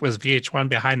 I think it was VH1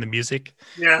 Behind the Music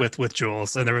with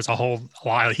Jules, and there was a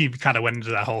while he kind of went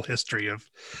into that whole history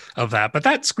of that. But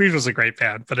that Squeeze was a great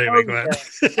band. But anyway, go ahead.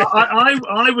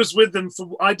 I was with them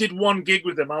I did one gig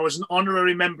with them. I was an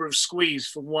honorary member of Squeeze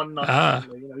for one night,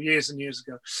 years and years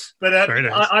ago. But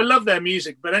nice. I love their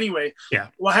music. But anyway,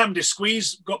 what happened is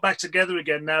Squeeze got back together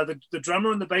again. Now the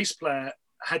drummer and the bass player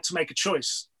had to make a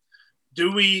choice.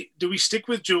 Do we stick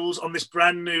with Jules on this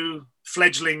brand new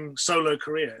fledgling solo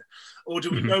career, or do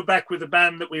we go back with a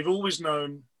band that we've always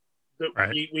known, that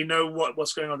we know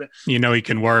what's going on there? He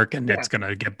can work, and it's going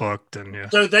to get booked.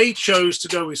 So they chose to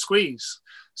go with Squeeze.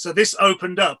 So this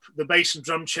opened up the bass and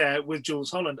drum chair with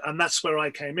Jules Holland, and that's where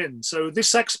I came in. So this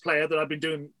sax player that I've been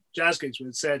doing jazz gigs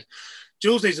with said,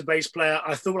 Jules needs a bass player.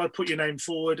 I thought I'd put your name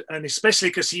forward, and especially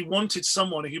because he wanted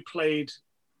someone who played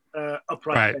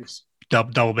upright bass.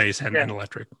 Double bass and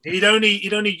electric. He'd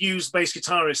only used bass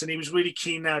guitarists, and he was really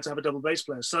keen now to have a double bass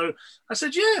player. So I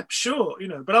said, yeah, sure,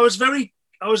 But I was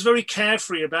very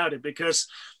carefree about it, because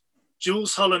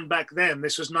Jules Holland back then,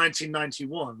 this was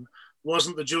 1991,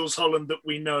 wasn't the Jules Holland that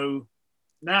we know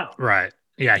now. Right.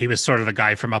 Yeah, he was sort of a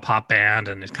guy from a pop band,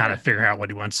 and kind of figuring out what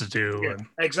he wants to do. Yeah,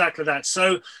 exactly that.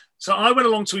 So I went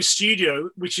along to his studio,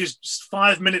 which is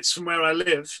 5 minutes from where I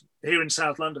live here in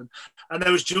South London. And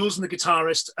there was Jules and the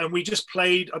guitarist, and we just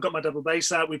played. I got my double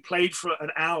bass out. We played for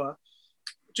an hour,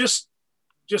 just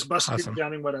busking, awesome.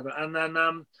 Jamming, whatever. And then,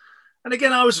 and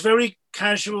again, I was very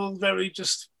casual, very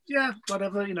just,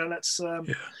 whatever, let's,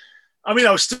 I mean,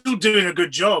 I was still doing a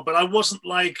good job, but I wasn't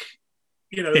like,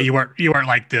 you weren't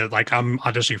like I'm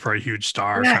auditioning for a huge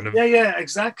star kind of. Yeah,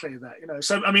 exactly that,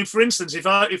 So, I mean, for instance,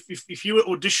 if you were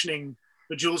auditioning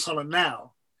for Jules Holland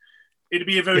now, it'd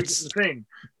be a very different thing,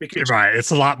 because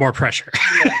it's a lot more pressure.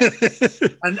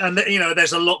 and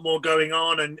there's a lot more going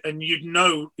on, and you'd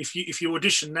know if you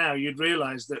audition now, you'd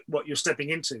realize that what you're stepping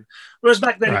into. Whereas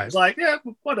back then it was like,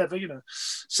 whatever,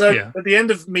 So at the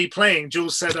end of me playing,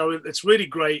 Jules said, "Oh, it's really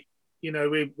great,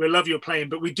 we love your playing,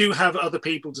 but we do have other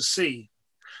people to see."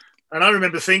 And I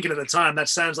remember thinking at the time, that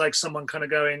sounds like someone kind of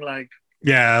going like,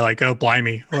 like, oh,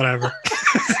 blimey, whatever.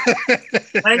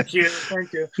 Thank you.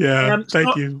 Yeah,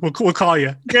 thank you. We'll call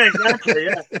you. Yeah, exactly.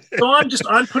 Yeah. So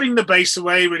I'm putting the bass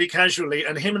away really casually,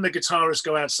 and him and the guitarist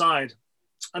go outside,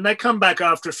 and they come back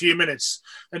after a few minutes,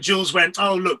 and Jules went,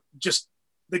 "Oh, look, just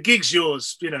the gig's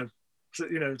yours, to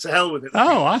hell with it."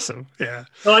 Oh, awesome. Yeah.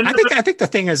 So I think the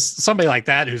thing is, somebody like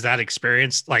that who's that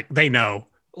experienced, like, they know.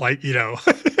 Like, yeah.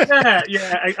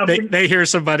 They hear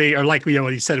somebody, or like,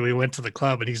 when he said we went to the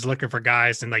club and he's looking for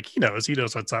guys, and like, he knows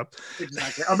what's up.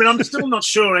 Exactly. I mean, I'm still not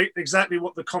sure exactly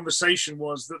what the conversation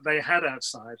was that they had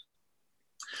outside.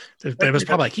 It was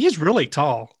probably like, he's really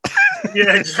tall.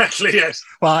 Yeah, exactly. Yes.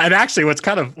 Well, and actually, what's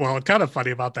kind of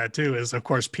funny about that too is, of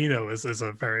course, Pino is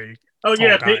a very tall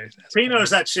guy. Pino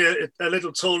is actually a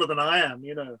little taller than I am.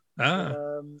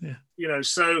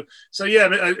 So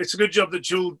it's a good job that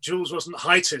Jules wasn't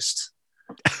heightist.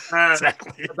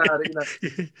 Exactly. About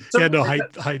it, He had no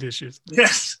height issues.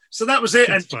 Yes. So that was it.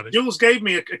 That's and funny. Jules gave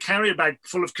me a carrier bag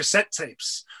full of cassette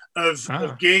tapes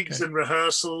of gigs and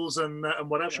rehearsals and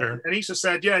whatever. Sure. And he just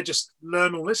said, yeah, just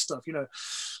learn all this stuff, you know.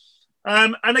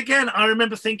 And again, I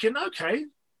remember thinking, okay,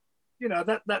 you know,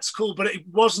 that's cool, but it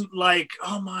wasn't like,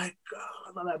 oh my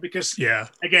God, like that, because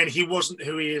again, he wasn't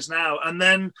who he is now. And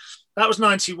then that was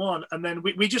 91. And then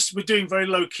we just were doing very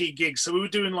low key gigs. So we were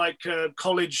doing like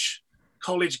college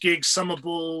gigs, summer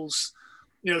balls,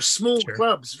 you know, small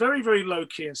clubs, very, very low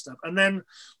key and stuff. And then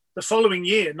the following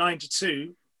year,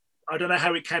 92, I don't know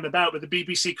how it came about, but the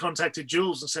BBC contacted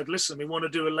Jules and said, listen, we want to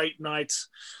do a late night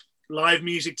live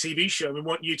music TV show. We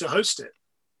want you to host it.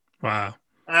 Wow.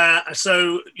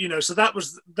 So, you know, so that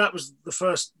was the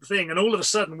first thing. And all of a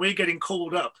sudden we're getting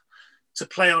called up to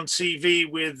play on TV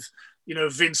with, you know,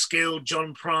 Vince Gill,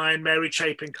 John Prine, Mary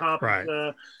Chapin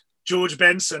Carpenter, George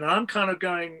Benson. And I'm kind of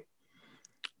going,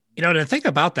 you know, the thing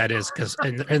about that is because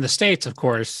in the States, of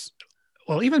course,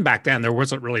 well, even back then, there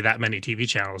wasn't really that many TV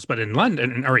channels, but in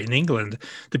London or in England,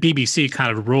 the BBC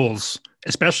kind of rules,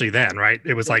 especially then, right?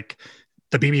 It was like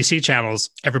the BBC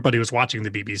channels, everybody was watching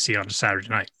the BBC on a Saturday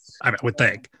night, I would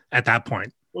think, at that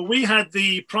point. Well,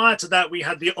 prior to that, we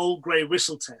had the Old Grey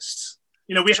Whistle test.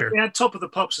 You know, we had Top of the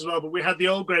Pops as well, but we had the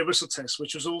Old Grey Whistle test,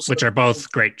 which are both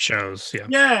great shows. Yeah.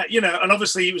 Yeah, you know, and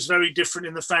obviously it was very different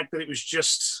in the fact that it was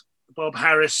just Bob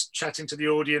Harris chatting to the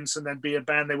audience, and then be a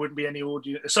band. There wouldn't be any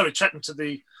audience. Sorry, chatting to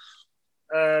the.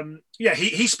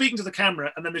 He's speaking to the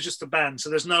camera, and then there's just the band, so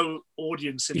there's no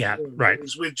audience in the room. Right. It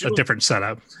was with a different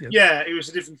setup. Yeah, it was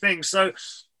a different thing. So,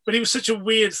 but it was such a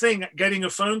weird thing getting a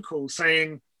phone call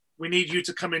saying, "We need you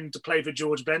to come in to play for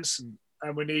George Benson,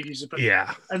 and we need you to play."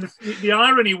 Yeah. And the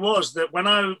irony was that when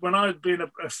I'd been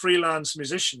a freelance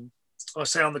musician, I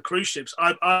say on the cruise ships,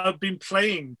 I've been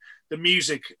playing the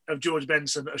music of George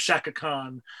Benson, of Shaka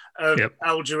Khan, of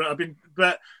Al Jarreau.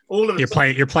 But all of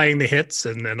you're playing the hits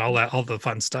and all the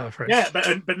fun stuff, right? Yeah,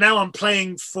 but now I'm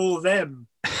playing for them.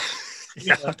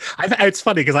 Yeah, it's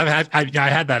funny because I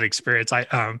had that experience.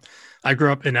 I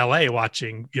grew up in LA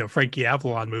watching, you know, Frankie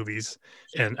Avalon movies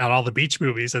and all the beach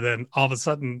movies, and then all of a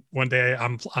sudden one day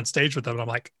I'm on stage with them and I'm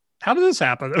like, how did this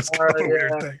happen? It was kind of a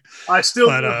weird thing. I still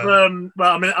love,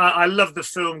 well, I mean, I love the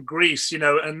film Grease, you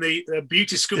know, and the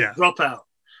Beauty School Dropout.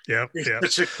 Yeah.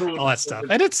 Such a cool all that stuff.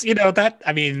 And it's, you know, that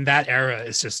era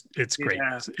is just, it's great.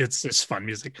 Yeah. It's just fun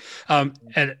music.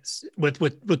 And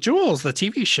with Jules, the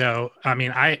TV show, I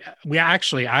mean, I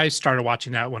started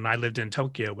watching that when I lived in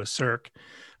Tokyo with Cirque.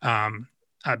 I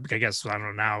guess, I don't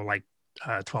know now, like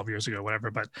 12 years ago,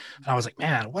 whatever. But I was like,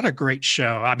 man, what a great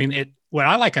show. I mean, what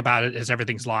I like about it is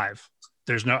everything's live.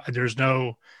 There's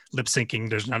no lip syncing.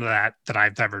 There's none of that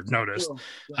I've ever noticed. Cool.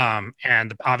 Yeah.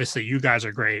 And obviously you guys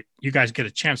are great. You guys get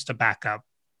a chance to back up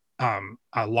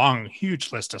a long,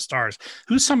 huge list of stars.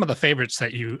 Who's some of the favorites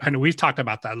that I know we've talked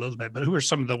about that a little bit, but who are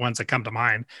some of the ones that come to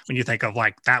mind when you think of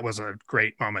like, that was a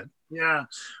great moment? Yeah.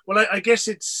 Well, I guess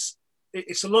it's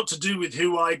a lot to do with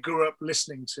who I grew up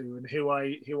listening to and who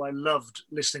I loved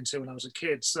listening to when I was a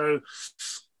kid. So,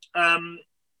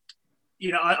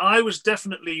 you know, I was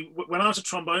definitely, when I was a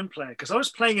trombone player, because I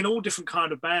was playing in all different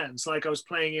kind of bands. Like I was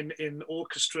playing in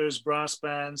orchestras, brass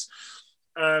bands,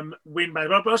 wind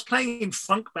bands, but I was playing in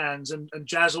funk bands and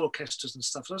jazz orchestras and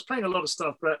stuff. So I was playing a lot of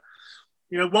stuff. But,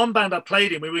 you know, one band I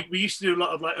played in, we used to do a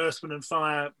lot of like Earth, Wind and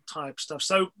Fire type stuff.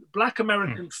 So Black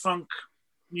American funk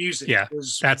music. Yeah,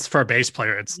 that's for a bass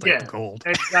player. It's like gold.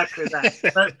 Exactly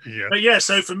that. But yeah,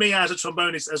 so for me as a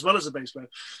trombonist as well as a bass player,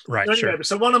 right? So anyway,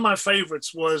 so one of my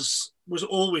favorites was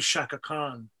always Shaka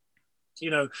Khan.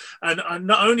 You know, and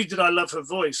not only did I love her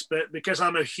voice, but because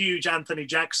I'm a huge Anthony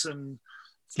Jackson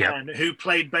fan who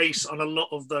played bass on a lot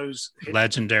of those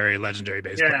legendary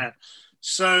bass. Yeah.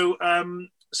 So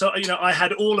you know, I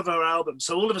had all of her albums.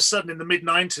 So all of a sudden in the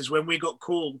mid-90s when we got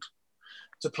called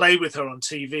to play with her on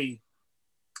TV.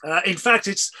 In fact,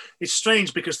 it's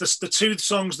strange because the two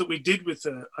songs that we did with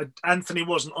her, Anthony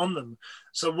wasn't on them.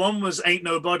 So one was Ain't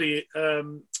Nobody,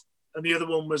 and the other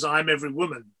one was I'm Every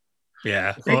Woman.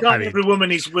 Yeah, I think Every Woman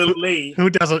is Will Lee.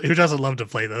 Who doesn't love to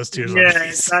play those two? Yeah,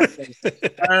 exactly.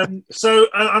 So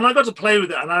I got to play with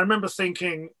it, and I remember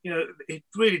thinking, you know, it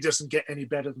really doesn't get any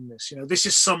better than this. You know, this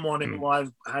is someone who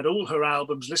I've had all her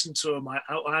albums, listened to her my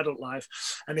adult life,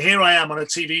 and here I am on a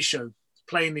TV show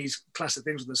playing these classic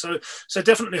things with her. So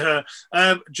definitely her.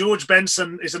 George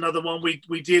Benson is another one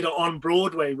we did on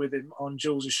Broadway with him on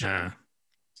Jules' show.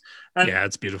 And, yeah,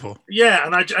 it's beautiful. Yeah,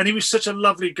 and he was such a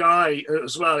lovely guy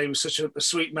as well. He was such a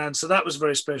sweet man. So that was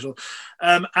very special.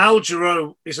 Al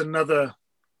Jarreau is another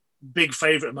big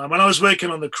favorite of mine. When I was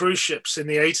working on the cruise ships in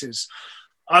the 80s,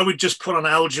 I would just put on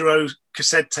Al Jarreau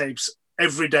cassette tapes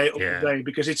every day, all day,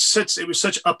 because it was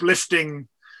such uplifting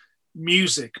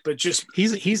music, but just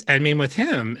he's. I mean, with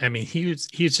him, I mean, he's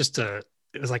just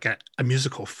it was like a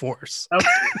musical force,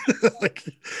 like,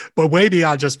 but way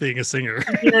beyond just being a singer.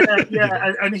 Yeah, You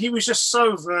know? and he was just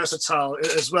so versatile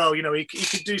as well. You know, he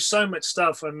could do so much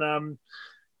stuff, and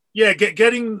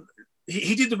getting.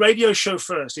 He did the radio show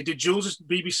first. He did Jules'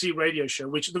 BBC radio show,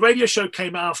 which the radio show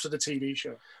came after the TV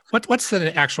show. What's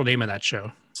the actual name of that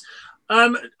show?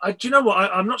 Do you know what?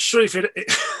 I'm not sure if it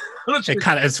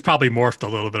It's probably morphed a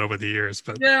little bit over the years,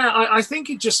 but yeah, I think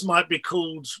it just might be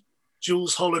called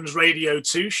Jules Holland's Radio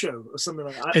 2 show or something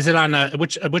like that. Is it on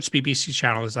which BBC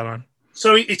channel is that on?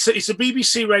 So it's a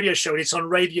BBC radio show, and it's on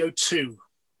Radio 2.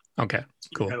 Okay,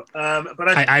 cool. You know, but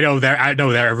I know there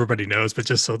everybody knows, but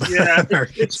just so the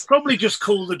it's probably just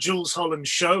called the Jules Holland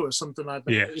Show or something like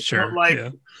that. Yeah, it's sure. Not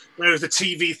like whereas the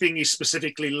TV thing is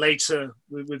specifically later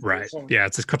with right. Yeah,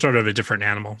 it's sort of a different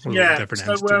animal.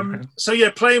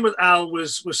 So playing with Al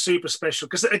was super special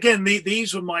because again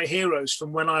these were my heroes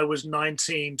from when I was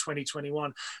 19, 20,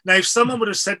 21. Now, if someone would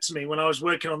have said to me when I was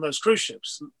working on those cruise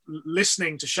ships,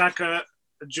 listening to Shaka,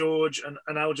 George, and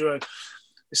Al Jarreau,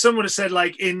 if someone had said,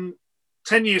 like, in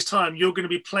 10 years' time, you're going to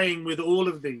be playing with all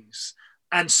of these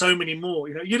and so many more,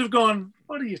 you know, you'd have gone,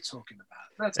 what are you talking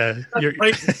about? That's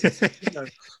crazy. You know,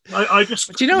 I just...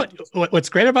 But you know, what's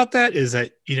great about that is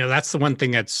that, you know, that's the one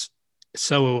thing that's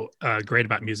so great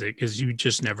about music is you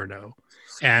just never know.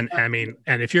 And I mean,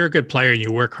 and if you're a good player and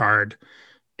you work hard,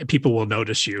 people will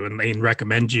notice you and they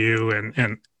recommend you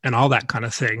and all that kind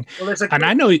of thing. Well, and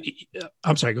I know,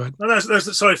 I'm sorry, go ahead. No,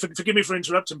 sorry, forgive me for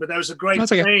interrupting, but there was a great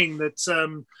saying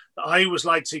that I always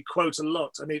like to quote a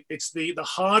lot, and it's the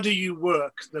harder you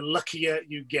work, the luckier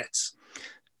you get.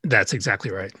 That's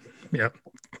exactly right. Yep.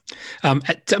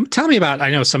 Tell me about, I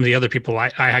know some of the other people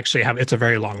I actually have, it's a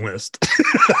very long list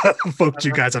of folks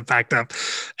you guys have backed up,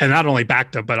 and not only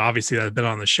backed up, but obviously that have been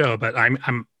on the show, but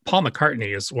I'm Paul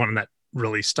McCartney is one that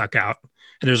really stuck out.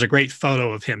 And there's a great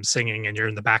photo of him singing and you're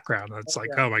in the background. And it's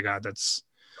oh my God, that's,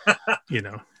 you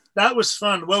know. That was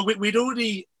fun. Well, I'd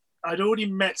already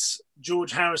met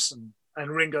George Harrison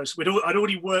and Ringo. So I'd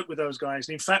already worked with those guys.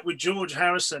 And in fact, with George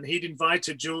Harrison, he'd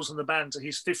invited Jules and the band to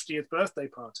his 50th birthday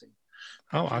party.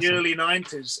 Oh, awesome. In the early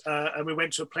 90s. And we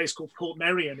went to a place called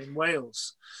Portmeirion in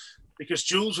Wales because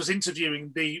Jules was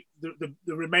interviewing the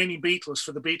remaining Beatles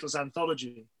for the Beatles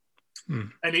anthology.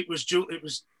 And it was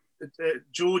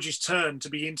George's turn to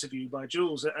be interviewed by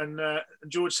Jules, and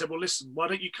George said, well, listen, why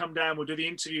don't you come down, we'll do the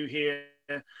interview here,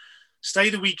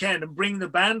 stay the weekend and bring the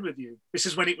band with you. This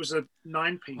is when it was a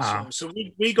 9-piece. Wow. You know? So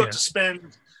we got to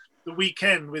spend the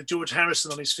weekend with George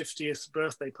Harrison on his 50th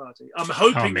birthday party. I'm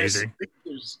hoping there's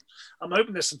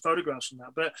some photographs from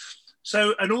that. But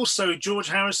and also George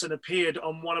Harrison appeared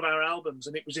on one of our albums,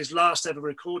 and it was his last ever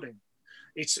recording.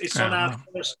 It's on our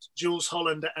first Jules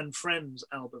Holland and Friends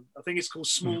album. I think it's called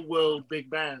Small World, Big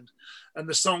Band. And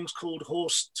the song's called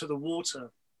Horse to the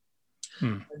Water.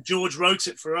 And George wrote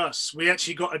it for us. We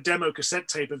actually got a demo cassette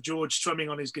tape of George strumming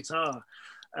on his guitar.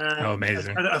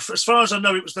 Amazing. And as far as I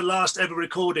know, it was the last ever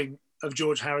recording of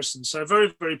George Harrison. So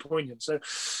very, very poignant. So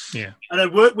yeah. And I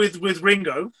worked with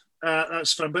Ringo.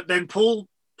 That's fun. But then Paul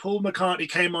McCartney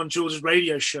came on George's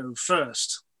radio show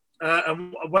first.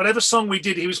 And whatever song we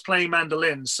did, he was playing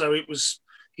mandolin. So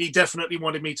he definitely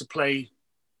wanted me to play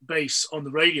bass on the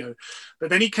radio.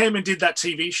 But then he came and did that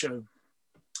TV show.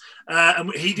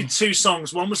 And he did 2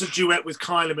 songs. One was a duet with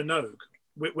Kylie Minogue,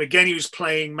 where again he was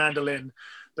playing mandolin.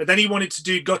 But then he wanted to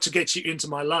do Got to Get You Into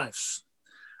My Life.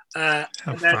 Fun.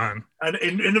 And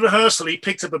in the rehearsal, he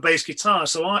picked up a bass guitar.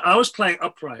 So I was playing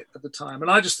upright at the time. And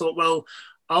I just thought, well,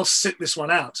 I'll sit this one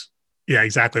out. Yeah,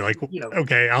 exactly. Like, you know,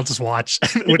 okay, I'll just watch,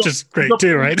 which is great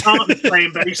too, right?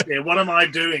 Playing bass here. What am I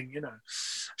doing? You know.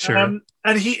 Sure.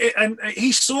 And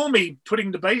he saw me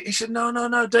putting the bass. He said,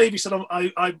 "No, Dave." He said,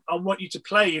 "I want you to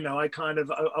play. You know, I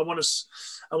want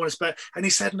to spare." And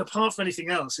he said, and apart from anything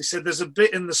else, he said, "There's a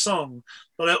bit in the song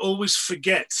that I always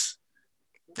forget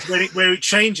where it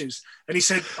changes." And he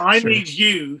said, "I need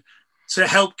you to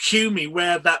help cue me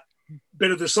where that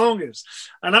bit of the song is."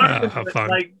 And I was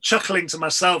like chuckling to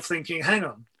myself, thinking, "Hang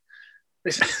on,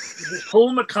 this is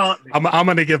Paul McCartney." I'm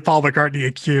going to give Paul McCartney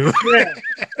a cue. Yeah,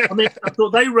 I mean, I thought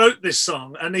they wrote this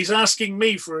song, and he's asking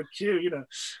me for a cue, you know.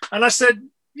 And I said,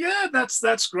 "Yeah,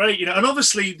 that's great, you know." And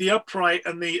obviously, the upright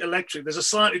and the electric, there's a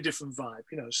slightly different vibe,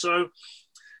 you know. So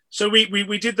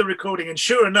we did the recording, and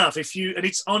sure enough, and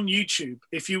it's on YouTube.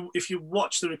 If you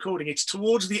watch the recording, it's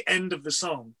towards the end of the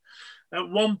song. At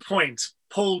one point,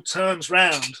 Paul turns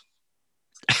round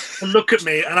and look at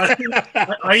me, and I think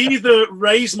I either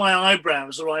raise my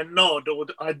eyebrows or I nod or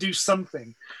I do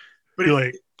something. But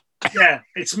Yeah,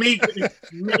 it's me giving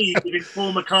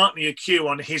Paul McCartney a cue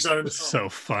on his own It's song. so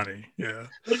funny. Yeah.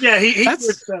 But yeah,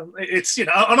 That's it's, you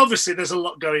know, and obviously there's a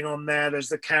lot going on there. There's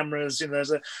the cameras, you know,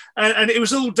 and it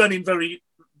was all done in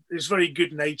it was very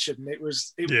good natured, and it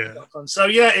was yeah. fun. So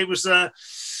yeah, it was a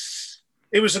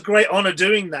great honor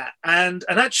doing that. And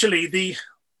actually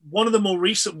one of the more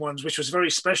recent ones, which was very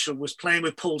special, was playing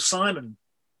with Paul Simon.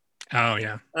 Oh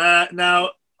yeah. Now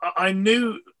I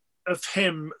knew of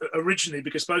him originally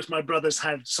because both my brothers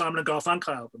had Simon and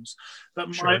Garfunkel albums,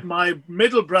 but Sure. my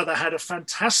middle brother had a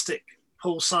fantastic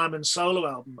Paul Simon solo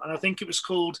album, and I think it was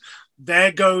called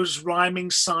 "There Goes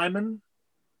Rhyming Simon."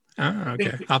 Oh,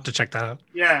 okay. I'll have to check that out.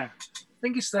 Yeah, I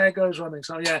think it's "There Goes Rhyming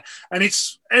Simon." Yeah, and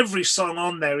it's every song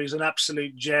on there is an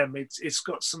absolute gem. It's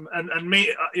got some, and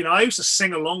me, you know, I used to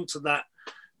sing along to that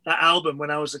album when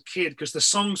I was a kid because the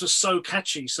songs are so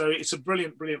catchy. So it's a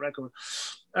brilliant record.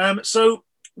 So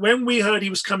when we heard he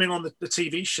was coming on the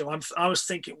TV show, I was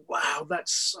thinking, wow,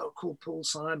 that's so cool, Paul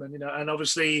Simon, you know. And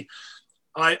obviously,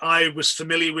 I was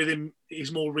familiar with him,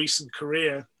 his more recent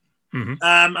career, Mm-hmm.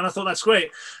 and I thought that's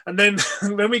great. And then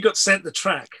when we got sent the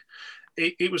track,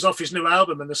 it was off his new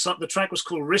album, and the track was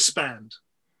called Wristband.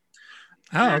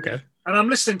 Oh, okay. And I'm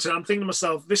listening to it, I'm thinking to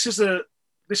myself, this is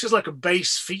like a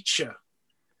bass feature.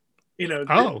 You know,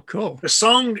 Oh, cool. the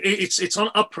song it's on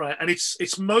upright, and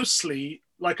it's mostly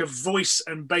like a voice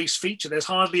and bass feature. There's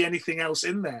hardly anything else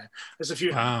in there. There's a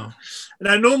few. Wow.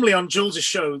 Now, normally on Jules's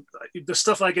show, the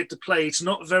stuff I get to play, it's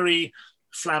not very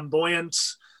flamboyant.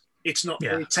 It's not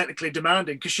very technically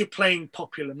demanding because you're playing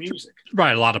popular music.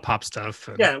 Right, a lot of pop stuff.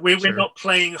 Yeah, we're not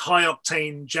playing high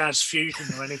octane jazz fusion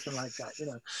or anything like that, you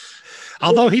know.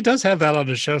 Although he does have that on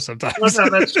his show sometimes. Well, no,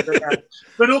 that's true, yeah.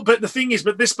 But the thing is,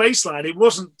 this bass line, it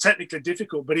wasn't technically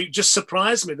difficult, but it just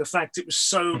surprised me the fact it was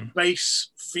so bass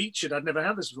featured. I'd never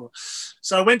had this before.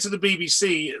 So I went to the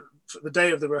BBC for the day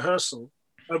of the rehearsal.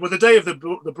 The day of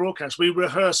the broadcast, we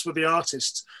rehearsed with the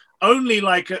artist only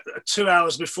like 2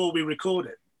 hours before we record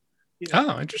it. You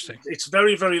know, interesting. It's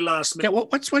very, very last minute. Yeah.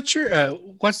 What's your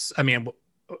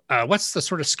what's the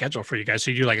sort of schedule for you guys?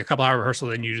 So you do like a couple hour rehearsal,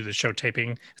 then you do the show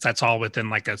taping. That's all within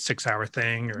like a 6 hour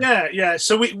thing. Or? Yeah.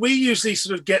 So we usually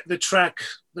sort of get the track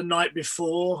the night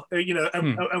before, you know,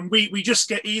 and we just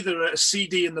get either a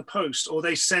CD in the post or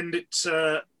they send it,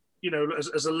 you know,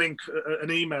 as a link, an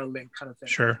email link kind of thing.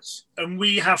 Sure. And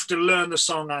we have to learn the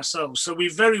song ourselves. So we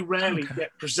very rarely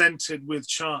get presented with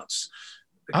charts.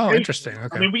 Oh, interesting.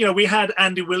 Okay. I mean, we had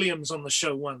Andy Williams on the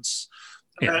show once,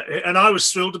 and I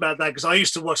was thrilled about that because I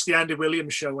used to watch the Andy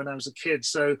Williams show when I was a kid.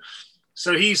 So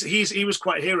he was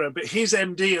quite a hero, but his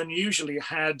MD unusually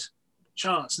had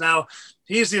charts. Now,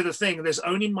 here's the other thing: there's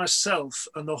only myself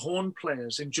and the horn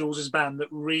players in Jules's band that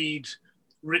read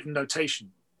written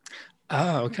notation.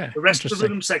 Oh, okay. The rest of the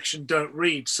rhythm section don't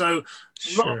read. So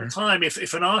a lot of the time,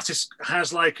 if an artist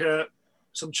has like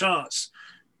some charts,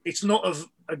 it's not of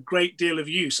a great deal of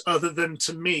use other than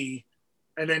to me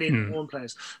and any horn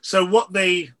players. So what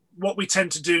we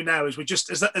tend to do now is we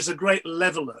just, as a great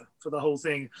leveler for the whole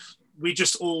thing, we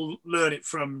just all learn it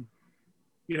from,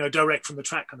 you know, direct from the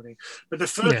track kind of thing. But the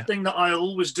first thing that I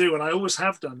always do, and I always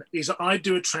have done, is I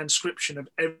do a transcription of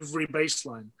every bass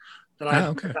line that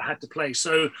I had to play.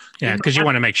 So because you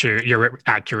want to make sure you're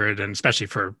accurate, and especially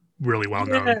for really well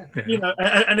known. You know,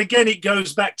 and again, it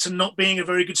goes back to not being a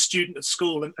very good student at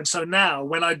school, and so now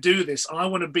when I do this, I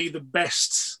want to be the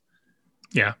best.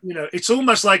 Yeah, you know, it's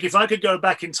almost like if I could go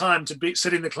back in time to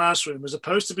sit in the classroom, as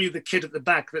opposed to be the kid at the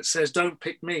back that says, "Don't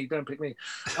pick me, don't pick me."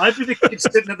 I'd be the kid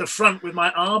sitting at the front with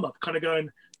my arm up, kind of going,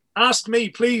 "Ask me,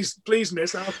 please,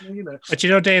 miss, ask me." You know. But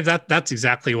you know, Dave, that's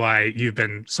exactly why you've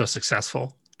been so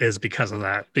successful. Is because of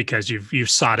that, because you've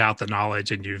sought out the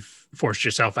knowledge and you've forced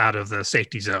yourself out of the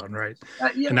safety zone, right?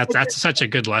 And that's such a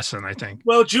good lesson, I think.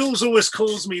 Well, Jules always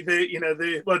calls me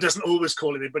doesn't always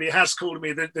call me, but he has called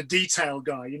me the detail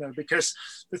guy, you know, because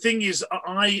the thing is,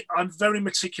 I'm very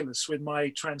meticulous with my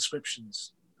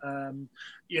transcriptions.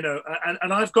 You know,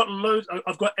 and I've got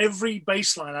every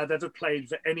bass line I've ever played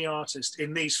for any artist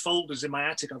in these folders in my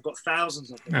attic. I've got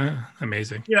thousands of them.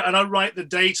 Amazing. Yeah, and I write the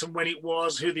date and when it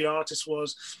was, who the artist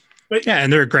was. But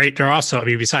and they're great. They're also, I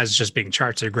mean, besides just being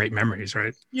charts, they're great memories,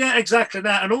 right? Yeah, exactly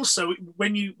that. And also,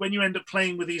 when you end up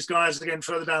playing with these guys again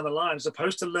further down the line, as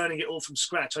opposed to learning it all from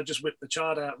scratch, I just whip the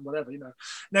chart out and whatever, you know.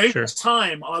 Now, if there's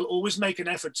time, I'll always make an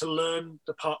effort to learn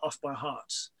the part off by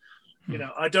heart. You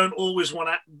know, I don't always want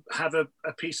to have a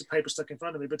piece of paper stuck in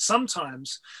front of me, but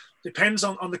sometimes, depends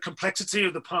on the complexity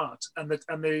of the part and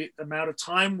the amount of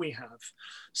time we have.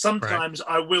 Sometimes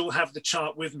I will have the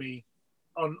chart with me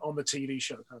on the TV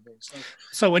show kind of thing.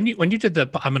 So when you did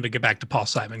I'm going to get back to Paul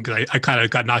Simon because I kind of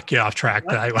got knocked you off track.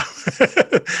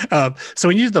 So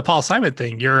when you did the Paul Simon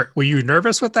thing, were you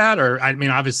nervous with that, or I mean,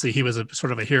 obviously he was a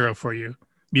sort of a hero for you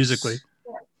musically.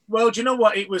 Well, do you know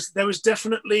what? There was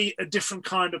definitely a different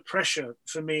kind of pressure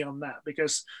for me on that,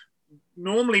 because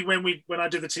normally when I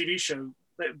do the TV show,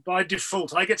 by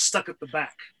default I get stuck at the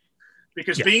back.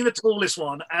 Because being the tallest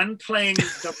one and playing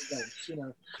double bass,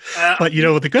 But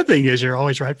the good thing is you're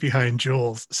always right behind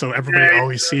Jules, so everybody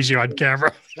always sees you on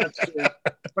camera. That's true.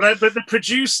 But the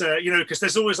producer, because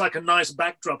there's always like a nice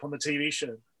backdrop on the TV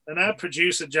show, and our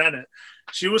producer Janet,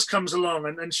 she always comes along,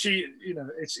 and she,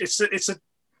 it's an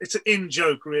in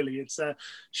joke really. It's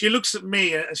she looks at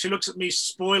me and she looks at me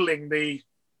spoiling the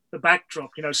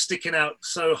backdrop, sticking out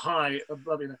so high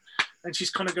above, and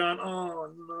she's kind of going, "Oh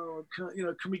no,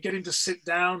 can we get him to sit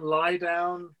down, lie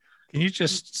down? Can you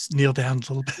just kneel down a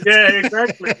little bit?" Yeah,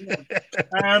 exactly.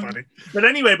 But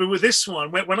anyway, with this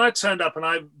one, when I turned up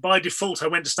and by default I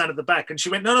went to stand at the back, and she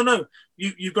went, "No,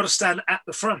 you've got to stand at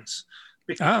the front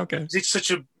because it's such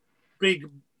a big,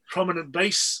 prominent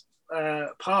bass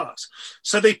part."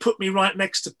 So they put me right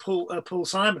next to Paul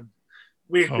Simon.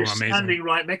 We're standing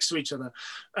right next to each other,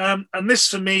 and this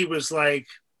for me was like,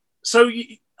 so.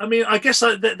 I mean, I guess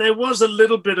there was a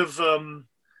little bit of,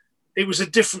 it was a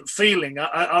different feeling.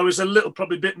 I was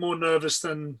probably a bit more nervous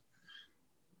than,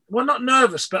 well, not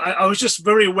nervous, but I was just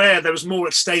very aware there was more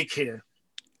at stake here.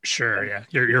 Sure, yeah.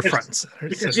 You're front and center.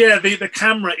 Because, the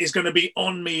camera is going to be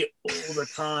on me all the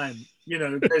time.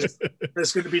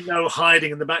 There's going to be no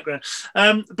hiding in the background.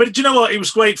 But do you know what? It was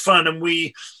great fun. And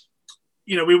we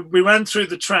ran through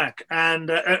the track, and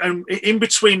in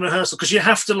between rehearsal, because you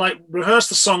have to rehearse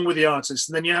the song with the artist,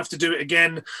 and then you have to do it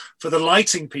again for the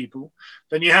lighting people,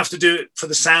 then you have to do it for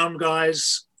the sound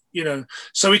guys,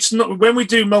 So it's not, when we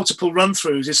do multiple run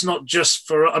throughs, it's not just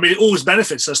for, I mean, it always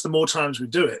benefits us the more times we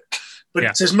do it, but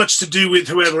it's as much to do with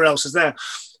whoever else is there.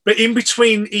 But in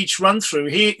between each run through,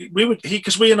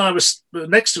 because we and I were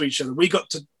next to each other, we got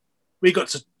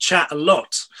to chat a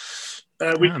lot.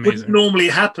 Which wouldn't normally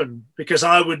happen because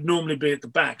I would normally be at the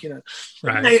back,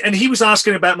 Right. And he was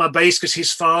asking about my bass because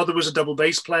his father was a double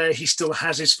bass player. He still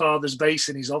has his father's bass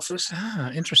in his office. Ah,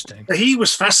 interesting. He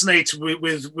was fascinated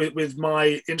with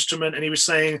my instrument, and he was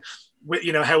saying,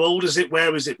 how old is it?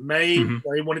 Where was it made?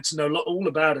 Mm-hmm. He wanted to know all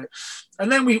about it.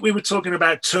 And then we were talking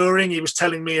about touring. He was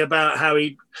telling me about how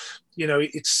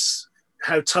it's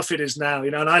how tough it is now,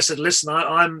 and I said, listen,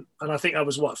 I think I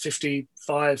was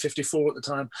 55, 54 at the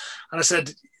time. And I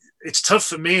said, it's tough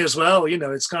for me as well.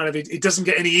 It's kind of, it doesn't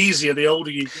get any easier the older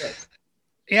you get.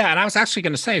 Yeah. And I was actually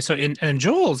going to say, so and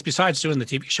Jules, besides doing the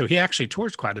TV show, he actually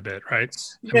tours quite a bit, right?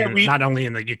 Not only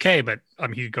in the UK, but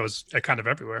he goes kind of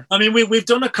everywhere. I mean, we've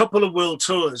done a couple of world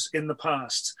tours in the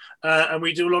past, and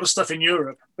we do a lot of stuff in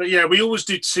Europe, but we always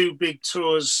do 2 big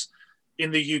tours in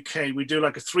the UK. We do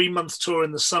like a 3-month tour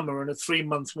in the summer and a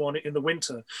 3-month one in the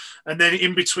winter, and then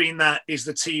in between that is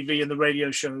the TV and the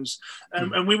radio shows,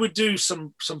 and we would do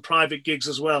some private gigs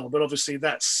as well, but obviously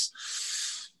that's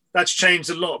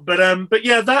changed a lot. But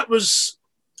that was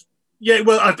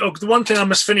the one thing I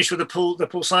must finish with the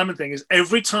Paul Simon thing is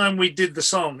every time we did the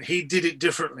song, he did it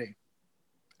differently.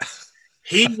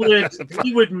 He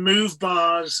would move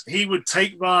bars, he would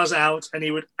take bars out, and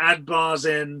he would add bars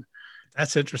in.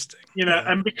 That's interesting.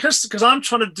 And because I'm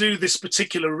trying to do this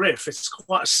particular riff, it's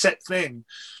quite a set thing,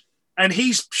 and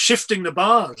he's shifting the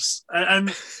bars,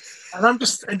 and I'm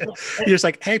just you're just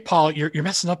like, hey, Paul, you're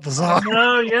messing up the song.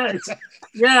 No,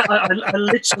 I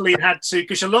literally had to,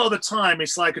 because a lot of the time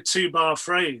it's like a 2-bar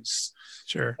phrase.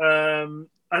 Sure. And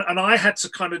I had to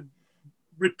kind of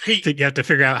repeat. You have to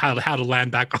figure out how to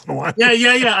land back on the one. Yeah.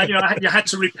 You had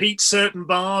to repeat certain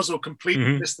bars or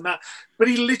complete this and that. But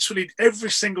he literally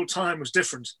every single time was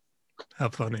different. How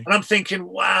funny! And I'm thinking,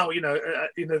 wow,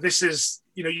 this is,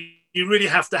 you really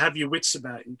have to have your wits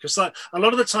about you, because a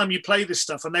lot of the time you play this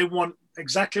stuff and they want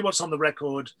exactly what's on the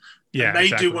record. Yeah, and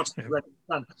they do what's on the record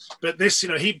done. But this,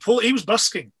 he was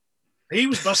busking. He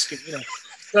was busking.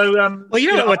 So,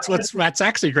 what's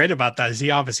actually great about that is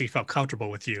he obviously felt comfortable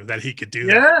with you that he could do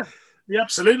that. Yeah,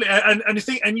 absolutely. And you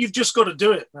think, and you've just got to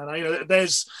do it, man.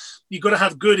 You've got to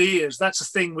have good ears. That's the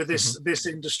thing with this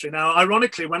industry. Now,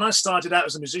 ironically, when I started out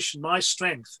as a musician, my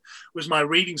strength was my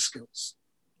reading skills.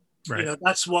 Right.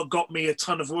 That's what got me a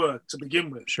ton of work to begin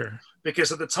with. Sure.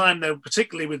 Because at the time,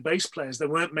 particularly with bass players, there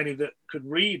weren't many that could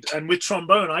read. And with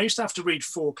trombone, I used to have to read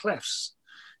 4 clefs.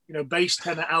 bass,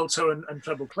 tenor, alto, and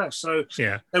treble clef. So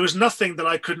yeah, there was nothing that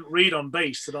I couldn't read on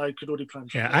bass that I could already plan.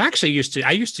 Yeah, I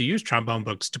used to use trombone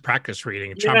books to practice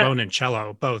reading, trombone and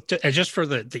cello, both, just for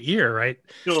the ear, right?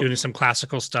 Sure. Doing some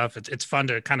classical stuff. It's fun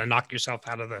to kind of knock yourself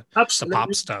out of the pop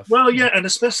stuff. Well, yeah, and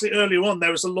especially early on,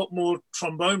 there was a lot more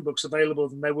trombone books available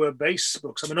than there were bass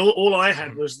books. I mean, all I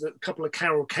had was a couple of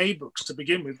Carol Kay books to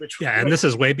begin with, which and this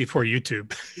is way before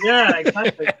YouTube. Yeah,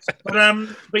 exactly.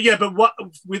 but what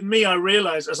with me, I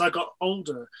realized as I got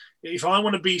older, if I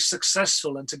want to be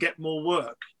successful and to get more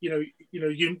work, you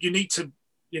need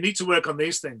to work on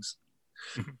these things.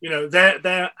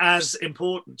 They're as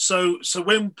important. So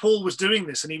when Paul was doing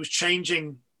this and he was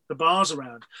changing the bars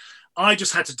around, I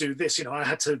just had to do this. I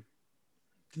had to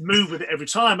move with it every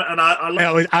time. And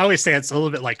I always say it's a little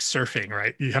bit like surfing,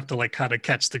 right? You have to like kind of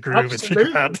catch the groove.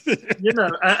 Absolutely. And figure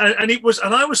out.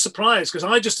 and I was surprised because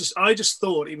I just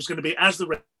thought it was going to be as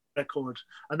the record,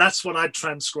 and that's what I'd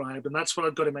transcribed, and that's what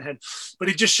I'd got in my head. But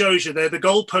it just shows you the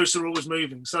goalposts are always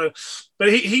moving. So,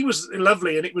 but he was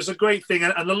lovely, and it was a great thing,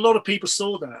 and a lot of people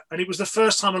saw that, and it was the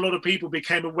first time a lot of people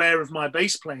became aware of my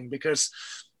bass playing because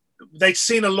they'd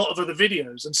seen a lot of other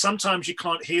videos, and sometimes you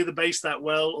can't hear the bass that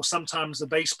well, or sometimes the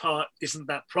bass part isn't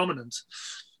that prominent.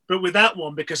 But with that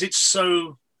one, because it's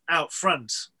so out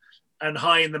front and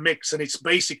high in the mix, and it's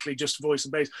basically just voice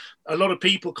and bass, a lot of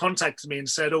people contacted me and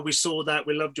said, "Oh, we saw that,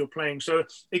 we loved your playing." So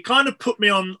it kind of put me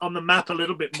on the map a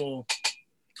little bit more.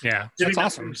 Yeah, that's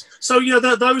awesome. So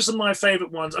those are my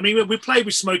favorite ones. I mean, we played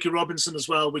with Smokey Robinson as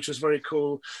well, which was very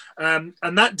cool. And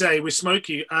that day with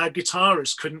Smokey, our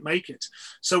guitarist couldn't make it,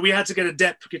 so we had to get a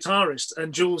depth guitarist,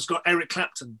 and Jules got Eric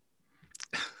Clapton.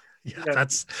 Yeah,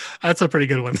 that's a pretty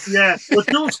good one. Yeah,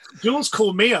 well, Jules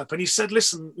called me up and he said,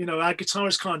 "Listen, our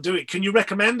guitarist can't do it. Can you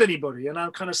recommend anybody?" And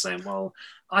I'm kind of saying, "Well,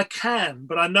 I can,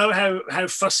 but I know how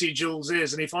fussy Jules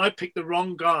is, and if I pick the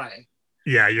wrong guy."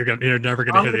 Yeah, you're never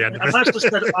gonna hear the end of it. And I just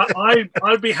said,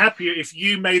 I'd be happier if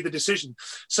you made the decision.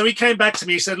 So he came back to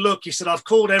me. He said, "Look," he said, "I've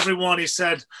called everyone." He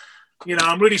said,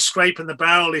 "I'm really scraping the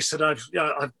barrel." He said,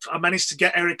 I managed to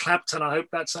get Eric Clapton. I hope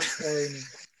that's okay."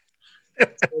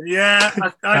 Yeah,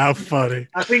 how funny.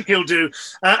 I think he'll do.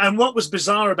 And what was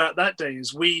bizarre about that day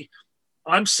is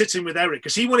I'm sitting with Eric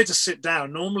because he wanted to sit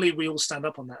down. Normally we all stand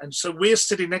up on that, and so we're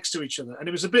sitting next to each other. And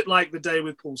it was a bit like the day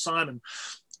with Paul Simon.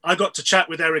 I got to chat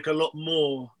with Eric a lot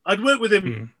more. I'd worked with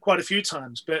him quite a few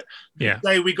times, but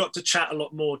today we got to chat a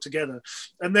lot more together.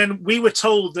 And then we were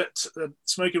told that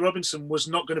Smokey Robinson was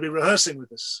not going to be rehearsing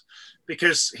with us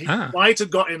because he might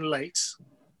have got in late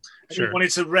and he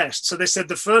wanted to rest. So they said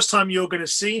the first time you're going to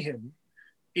see him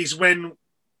is when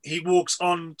he walks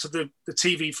on to the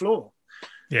TV floor.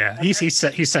 Yeah, he's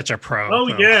such a pro. Oh,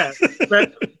 yeah.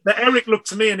 but Eric looked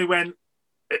to me and he went,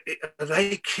 "Are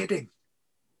they kidding?"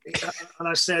 And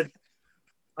I said,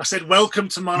 "Welcome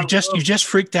to my world." You just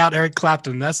freaked out Eric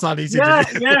Clapton. That's not easy to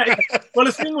do. Yeah. Well,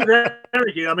 the thing with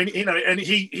Eric, I mean, and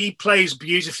he plays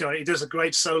beautifully. He does a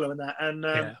great solo in that,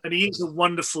 and he is a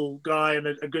wonderful guy and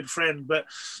a good friend. But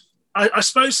I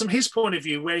suppose from his point of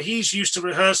view, where he's used to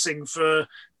rehearsing for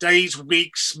days,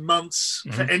 weeks, months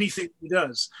for anything he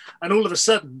does, and all of a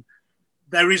sudden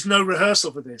there is no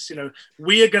rehearsal for this.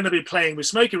 We are going to be playing with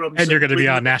Smokey Robinson. And you're going to be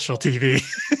on national TV.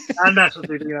 And national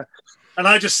TV, yeah. And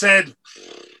I just said,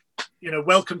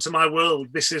 "Welcome to my world.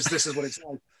 This is what it's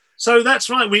like." So that's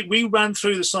right. We ran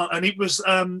through the song, and it was,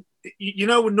 when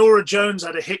Norah Jones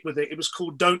had a hit with it. It was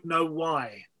called "Don't Know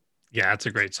Why." Yeah, it's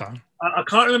a great song. I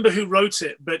can't remember who wrote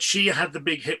it, but she had the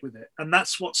big hit with it, and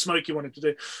that's what Smokey wanted to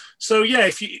do. So yeah,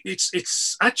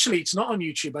 it's not on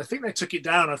YouTube. I think they took it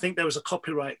down. I think there was a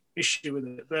copyright issue with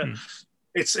it, but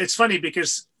it's funny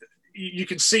because you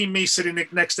can see me sitting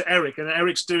next to Eric, and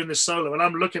Eric's doing this solo, and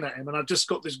I'm looking at him, and I've just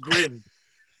got this grin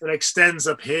that extends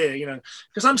up here,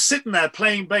 because I'm sitting there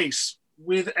playing bass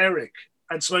with Eric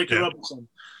and Smokey Robinson.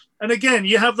 And again,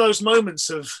 you have those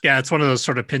moments of... Yeah, it's one of those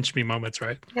sort of pinch me moments,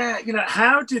 right? Yeah,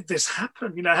 how did this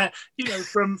happen?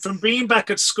 From being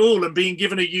back at school and being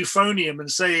given a euphonium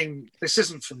and saying, "This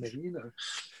isn't for me,"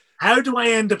 how do I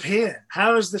end up here?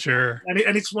 How is this? Sure. And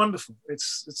it's wonderful.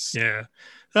 It's yeah.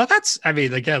 Well, that's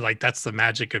the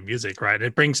magic of music, right?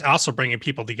 It brings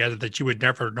people together that you would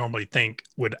never normally think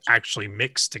would actually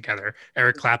mix together.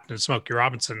 Eric Clapton and Smokey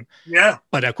Robinson. Yeah.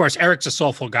 But of course, Eric's a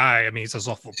soulful guy. I mean, he's a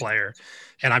soulful player.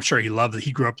 And I'm sure he loved it.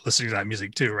 He grew up listening to that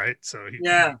music too, right? So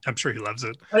I'm sure he loves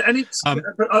it. And it's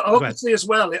obviously as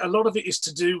well, a lot of it is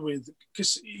to do with,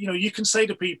 because, you can say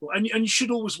to people, and you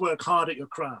should always work hard at your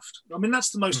craft. I mean, that's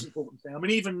the most important thing. I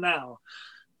mean, even now,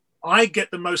 I get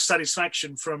the most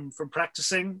satisfaction from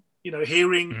practicing,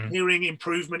 hearing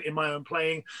improvement in my own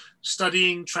playing,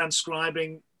 studying,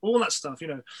 transcribing, all that stuff,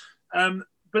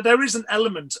 but there is an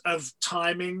element of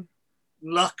timing,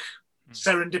 luck,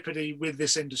 serendipity with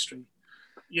this industry.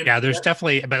 There's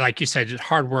definitely, but like you said,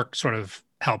 hard work sort of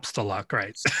helps the luck,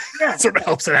 right? Yeah, sort of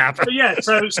helps it happen.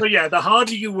 So the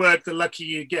harder you work, the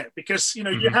luckier you get, because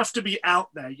you have to be out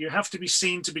there, you have to be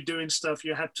seen to be doing stuff,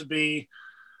 you have to be,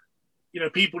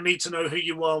 people need to know who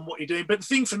you are and what you're doing. But the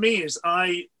thing for me is,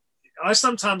 I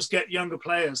sometimes get younger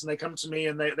players and they come to me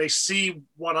and they see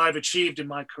what I've achieved in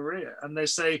my career and they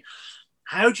say,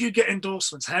 how do you get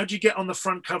endorsements? How do you get on the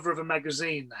front cover of a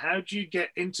magazine? How do you get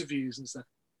interviews and stuff?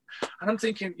 And I'm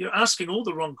thinking, you're asking all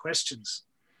the wrong questions.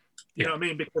 You know what I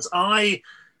mean? Because I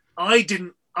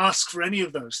didn't ask for any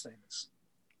of those things.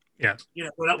 Yeah.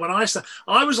 When I started,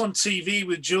 I was on TV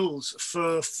with Jules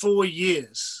for 4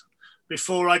 years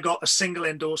before I got a single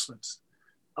endorsement.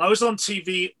 I was on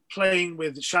TV playing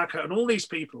with Shaka and all these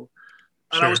people.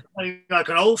 And I was playing like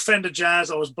an old Fender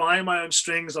Jazz. I was buying my own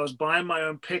strings. I was buying my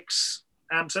own picks,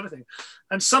 amps, everything.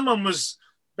 And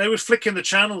they were flicking the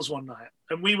channels one night.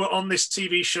 And we were on this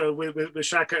TV show with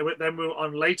Shaka. Then we were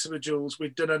on later with Jules.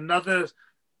 We'd done another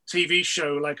TV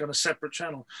show like on a separate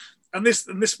channel. And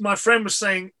this my friend was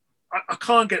saying, I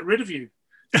can't get rid of you.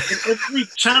 In every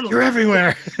channel. You're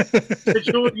everywhere.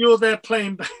 you're there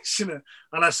playing bass, And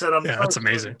I said, that's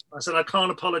amazing. I said, I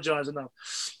can't apologize enough.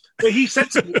 But he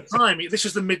said to me at the time, this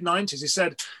was the mid-90s, he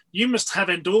said, you must have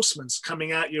endorsements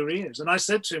coming out your ears. And I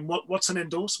said to him, what's an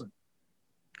endorsement?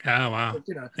 Oh, wow.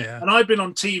 And I'd been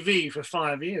on TV for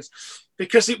 5 years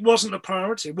because it wasn't a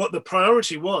priority. What the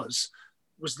priority was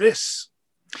this.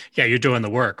 Yeah, you're doing the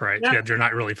work, right? Yeah. You're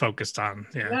not really focused on,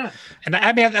 And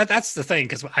I mean, that's the thing,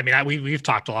 because we've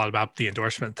talked a lot about the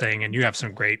endorsement thing, and you have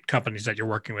some great companies that you're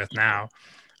working with now.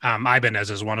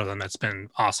 Ibanez is one of them that's been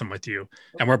awesome with you,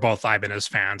 and we're both Ibanez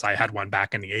fans. I had one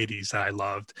back in the 80s that I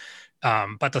loved.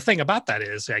 But the thing about that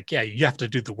is, you have to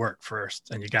do the work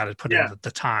first, and you got to put in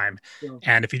the time. Yeah.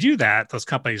 And if you do that, those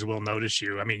companies will notice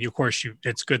you. I mean, of course,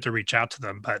 it's good to reach out to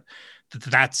them, but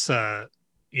that's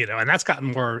and that's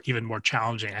gotten even more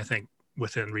challenging, I think,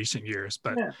 within recent years.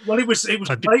 But well, it was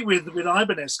great with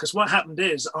Ibanez, because what happened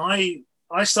is I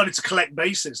started to collect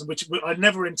basses, which I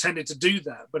never intended to do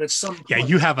that, but at some point,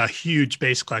 you have a huge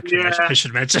bass collection. Yeah. I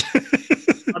should mention.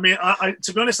 I mean, I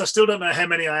to be honest, I still don't know how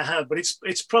many I have, but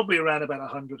it's probably around about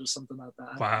 100 or something like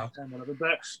that. Wow.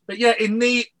 But in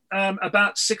the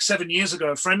about 6-7 years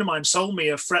ago, a friend of mine sold me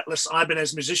a fretless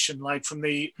Ibanez Musician, like from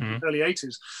the early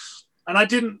 80s, and I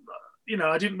didn't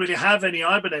really have any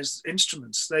Ibanez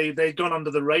instruments. They'd gone under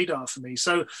the radar for me.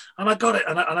 So, and I got it,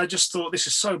 and I just thought, this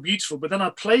is so beautiful. But then I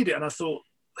played it, and I thought,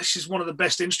 this is one of the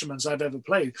best instruments I've ever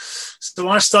played. So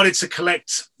I started to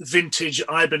collect vintage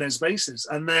Ibanez basses,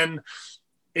 and then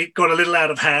it got a little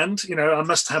out of hand. I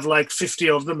must have like 50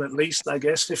 of them at least, I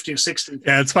guess, 50 or 60.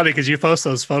 Yeah, it's funny because you post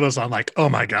those photos. I'm like, oh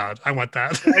my God, I want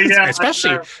that. Yeah,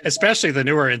 especially the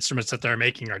newer instruments that they're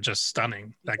making are just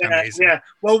stunning. Like amazing. Yeah.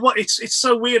 Well, it's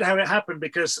so weird how it happened,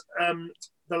 because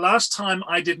the last time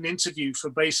I did an interview for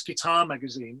Bass Guitar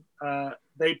magazine,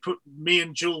 they put me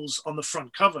and Jules on the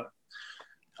front cover.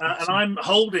 And I'm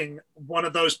holding one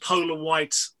of those polar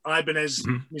white Ibanez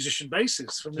musician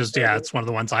basses. It's one of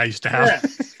the ones I used to have.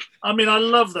 Yeah. I mean, I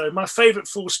love those. My favorite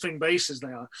 4-string basses they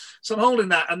are. So I'm holding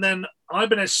that. And then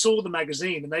Ibanez saw the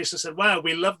magazine and they said, wow,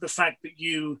 we love the fact that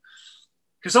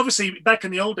because obviously back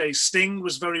in the old days, Sting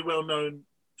was very well known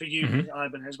for using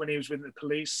Ibanez when he was with the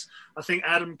Police. I think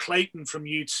Adam Clayton from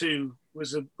U2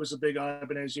 was a big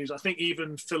Ibanez user. I think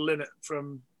even Phil Lynott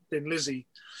from Thin Lizzy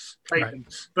played them.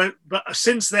 But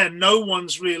since then, no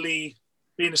one's really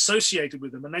been associated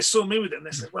with them. And they saw me with it and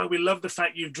they said, well, we love the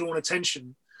fact you've drawn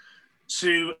attention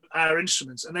to our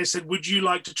instruments. And they said, would you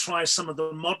like to try some of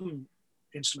the modern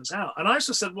instruments out? And I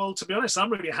also said, well, to be honest,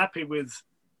 I'm really happy with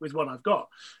what I've got.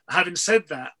 Having said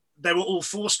that, they were all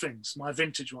 4 strings, my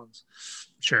vintage ones.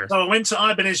 Sure. So I went to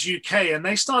Ibanez UK and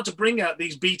they started to bring out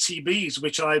these BTBs,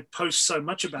 which I post so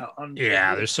much about.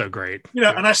 They're so great.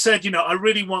 And I said, I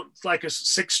really want like a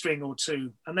 6-string or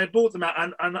 2. And they bought them out.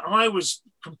 And I was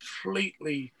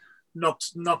completely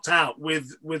knocked out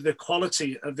with the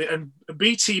quality of it. And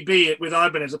BTB with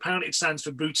Ibanez, apparently it stands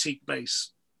for boutique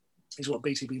bass, is what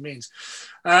BTB means.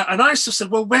 And I just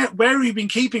said, well, where have you been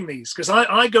keeping these? Because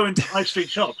I go into high street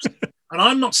shops and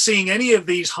I'm not seeing any of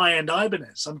these high-end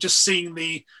Ibanez. I'm just seeing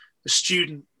the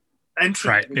student entry.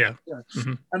 Right, yeah.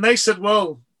 Mm-hmm. And they said,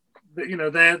 well, this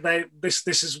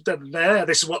is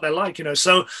what they're like,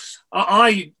 So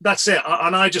that's it.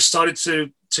 And I just started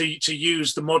to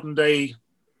use the modern day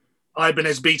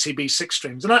Ibanez BTB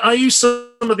 6-strings, and I use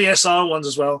some of the SR ones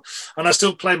as well, and I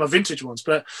still play my vintage ones.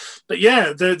 But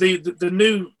yeah, the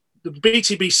new the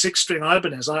BTB 6-string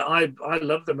Ibanez, I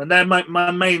love them, and they're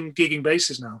my main gigging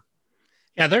basses now.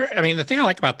 Yeah, I mean, the thing I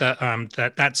like about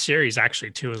that series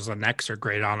actually too is the necks are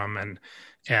great on them,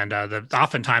 and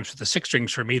oftentimes with the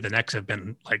 6-strings for me, the necks have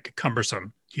been like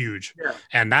cumbersome, huge,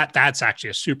 and that's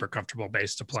actually a super comfortable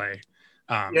bass to play.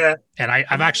 And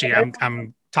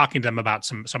I'm talking to them about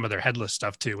some of their headless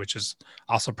stuff too, which is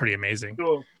also pretty amazing.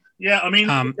 Sure. Yeah, I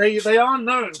mean, they are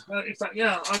known. In fact,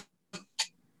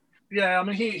 I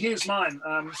mean, here's mine.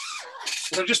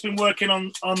 I've just been working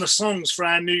on the songs for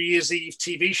our New Year's Eve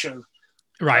TV show.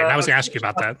 Right, I was going to ask you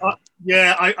about that.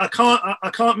 I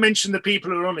can't mention the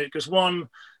people who are on it because one,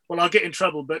 well, I'll get in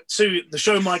trouble, but two, the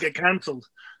show might get cancelled.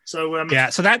 So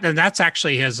so that's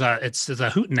actually his. It's the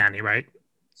Hootenanny, right?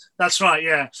 That's right.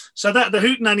 Yeah. So the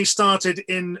Hootenanny started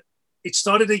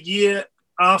a year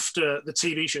after the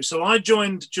TV show. So I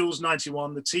joined Jules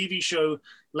 91. The TV show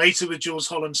later with Jules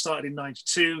Holland started in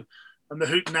 92, and the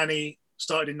Hootenanny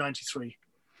started in 93.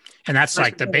 And that's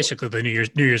like basically the New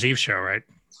Year's Eve show, right?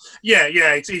 Yeah,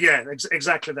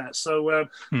 exactly that. So,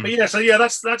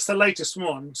 that's the latest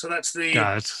one. So that's the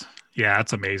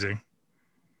that's amazing.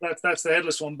 That's the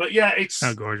headless one. But yeah, it's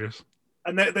so gorgeous.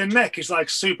 And their neck is like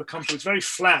super comfortable. It's very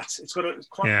flat. It's got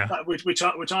flat,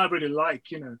 which I really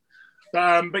like, you know.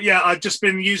 But yeah, I've just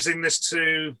been using this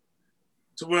to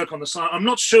work on the side. I'm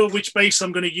not sure which bass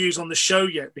I'm going to use on the show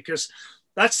yet, because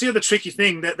that's the other tricky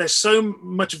thing, that there's so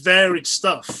much varied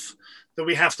stuff that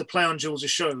we have to play on Jules'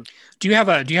 show. Do you have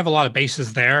a lot of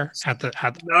basses there at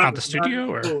the studio?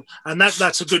 Or? And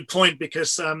that's a good point,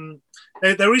 because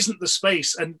there isn't the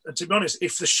space. And to be honest,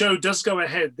 if the show does go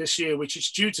ahead this year, which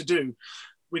it's due to do,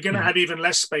 we're going to have even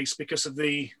less space because of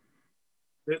the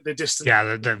distance.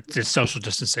 Yeah, the social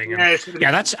distancing.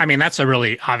 That's a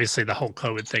really, obviously the whole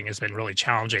COVID thing has been really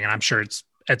challenging, and I'm sure it's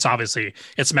obviously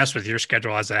it's messed with your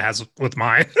schedule as it has with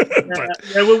mine.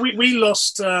 Well, we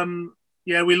lost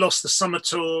the summer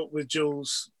tour with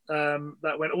Jules.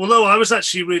 That went. Although I was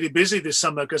actually really busy this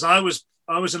summer because I was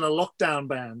in a lockdown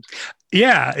band.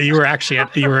 Yeah, you were actually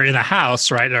you were in a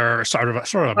house, right, or sort of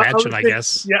a mansion, I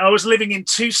guess. Yeah, I was living in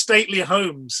 2 stately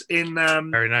homes in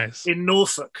very nice in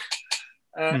Norfolk,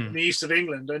 in the east of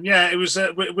England, and it was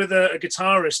with a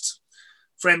guitarist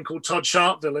friend called Todd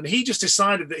Sharpville, and he just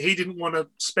decided that he didn't want to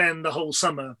spend the whole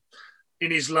summer in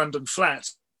his London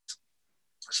flat.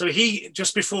 So he,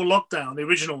 just before lockdown, the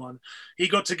original one, he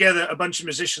got together a bunch of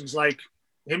musicians like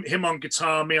him on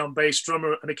guitar, me on bass,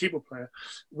 drummer, and a keyboard player.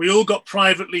 We all got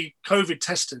privately COVID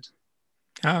tested.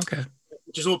 Oh, okay.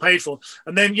 Which is all paid for.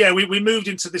 And then, we moved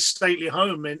into this stately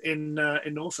home in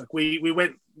Norfolk. We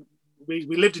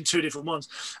lived in 2 different ones.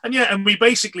 And we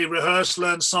basically rehearsed,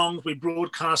 learned songs. We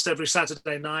broadcast every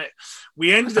Saturday night.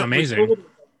 We ended up recording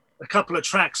a couple of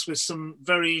tracks with some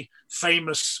very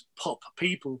famous pop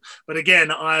people. But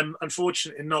again, I'm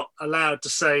unfortunately not allowed to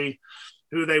say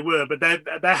who they were, but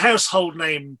they're household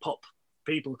name pop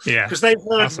people. Yeah. Because they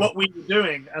heard what we were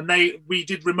doing, and we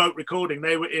did remote recording.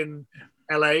 They were in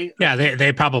LA. Yeah,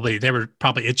 they were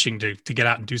probably itching to get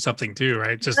out and do something too,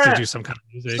 right? Just to do some kind of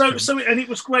music. So it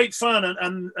was great fun,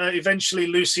 and eventually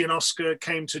Lucy and Oscar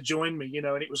came to join me, you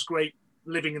know, and it was great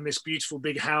living in this beautiful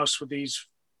big house with these.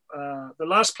 The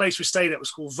last place we stayed at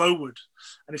was called Vowood,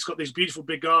 and it's got these beautiful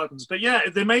big gardens. But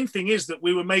the main thing is that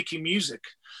we were making music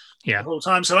the whole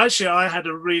time. So actually, I had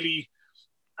a really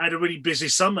busy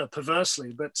summer,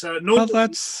 perversely. But normally,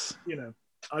 that's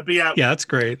I'd be out. Yeah, that's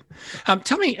great.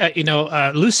 Tell me,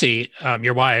 Lucy,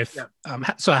 your wife. Yeah.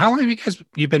 So how long have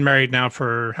you've been married now?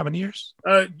 For how many years?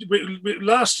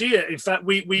 Last year, in fact,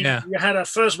 we had our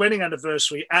first wedding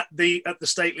anniversary at the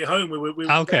stately home. We were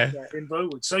in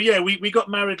Vowood. So we got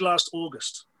married last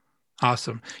August.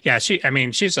 Awesome. Yeah,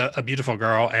 she's a beautiful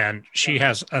girl, and she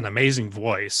has an amazing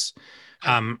voice.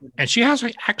 And she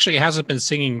hasn't been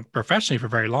singing professionally for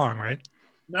very long, right?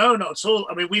 No, not at all.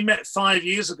 I mean, we met 5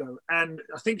 years ago, and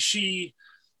I think she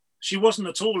wasn't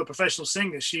at all a professional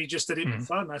singer. She just did it for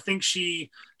fun. I think she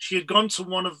had gone to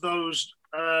one of those,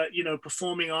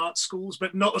 performing arts schools,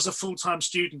 but not as a full-time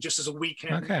student, just as a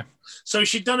weekend. Okay. So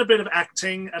she'd done a bit of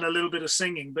acting and a little bit of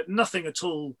singing, but nothing at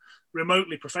all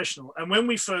remotely professional. And when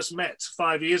we first met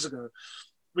 5 years ago,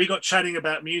 we got chatting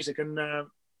about music, and I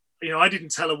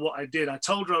didn't tell her what I did. I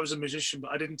told her I was a musician,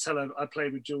 but I didn't tell her I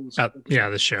played with Jules.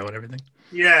 The show and everything.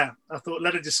 Yeah, I thought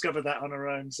let her discover that on her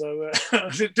own. So I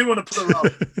didn't want to put her on.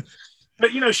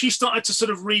 But, she started to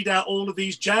sort of read out all of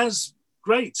these jazz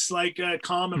greats like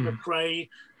Carmen McRae,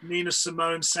 Nina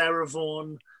Simone, Sarah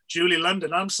Vaughan, Julie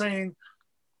London. I'm saying,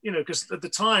 because at the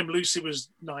time Lucy was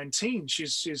 19.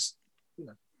 She's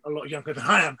a lot younger than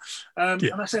I am.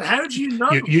 And I said, how do you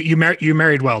know? You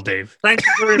married well, Dave. Thank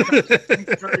you very much. Thank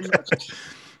you very much.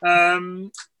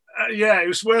 Yeah, it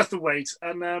was worth the wait.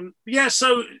 And yeah,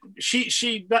 so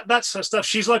that's her stuff.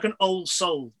 She's like an old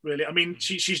soul, really. I mean,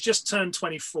 she's just turned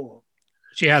 24.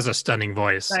 She has a stunning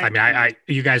voice. Thank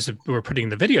You guys were putting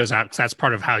the videos out because that's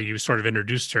part of how you sort of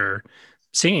introduced her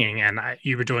singing, and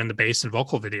you were doing the bass and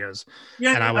vocal videos.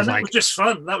 Yeah, and I was that like, was just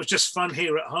fun. That was just fun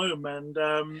here at home, and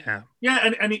and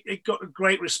it got a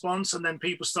great response. And then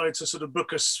people started to sort of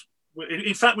book us.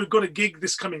 In fact, we've got a gig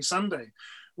this coming Sunday.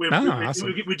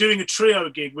 Awesome. We're doing a trio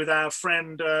gig with our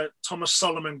friend Thomas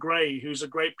Solomon Gray, who's a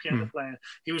great piano player.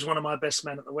 He was one of my best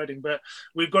men at the wedding. But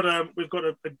we've got a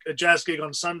jazz gig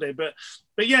on Sunday. But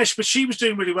she was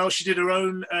doing really well. She did her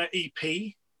own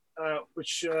EP,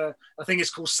 which I think is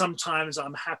called Sometimes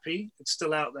I'm Happy. It's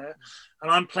still out there,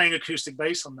 and I'm playing acoustic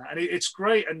bass on that, and it's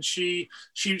great. And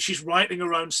she's writing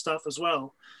her own stuff as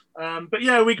well. But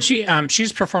yeah,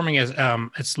 she's performing as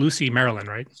it's Lucy Marilyn,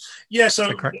 right? Yeah.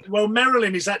 So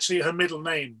Marilyn is actually her middle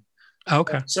name. Oh,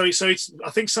 okay. So it's I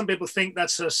think some people think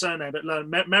that's her surname, but no,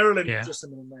 Marilyn is just a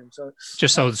middle name. So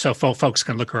just so folks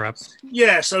can look her up.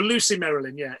 Yeah. So Lucy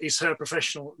Marilyn, is her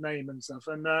professional name and stuff.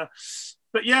 And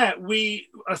but yeah,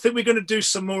 I think we're going to do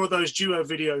some more of those duo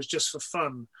videos just for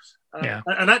fun.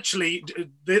 And actually,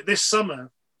 this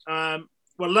summer,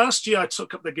 last year I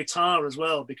took up the guitar as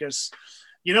well because.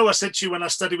 I said to you when I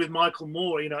studied with Michael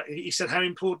Moore, he said how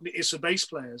important it is for bass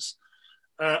players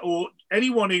or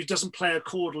anyone who doesn't play a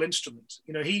chordal instrument.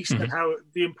 He said how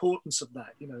the importance of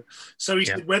that, So he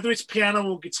said whether it's piano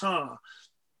or guitar,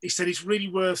 he said it's really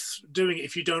worth doing it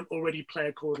if you don't already play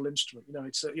a chordal instrument.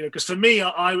 It's because for me,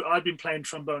 I've been playing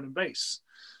trombone and bass,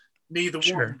 neither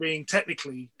one being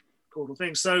technically chordal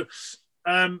things. So.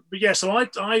 So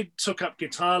I took up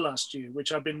guitar last year,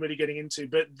 which I've been really getting into.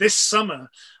 But this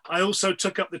summer, I also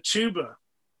took up the tuba.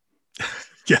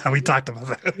 Yeah, we talked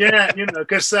about that. Yeah,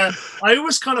 because I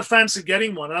always kind of fancied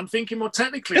getting one. And I'm thinking, well,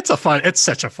 technically, it's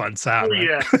such a fun sound. Oh,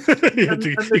 yeah,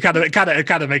 it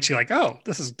kind of makes you like, oh,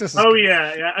 this is. Oh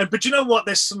yeah. But you know what?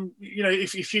 There's some,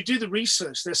 if you do the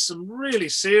research, there's some really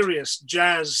serious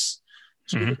jazz.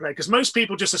 Because most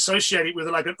people just associate it with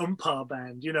like an umpire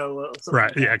band,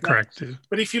 right? Yeah, correct.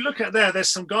 But if you look at there's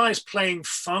some guys playing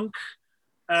funk,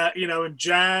 and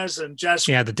jazz.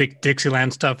 Yeah, the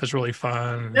Dixieland stuff is really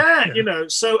fun. Yeah,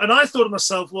 So, and I thought to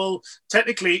myself, well,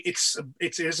 technically,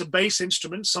 it is a bass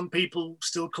instrument. Some people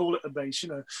still call it a bass,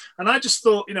 And I just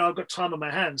thought, I've got time on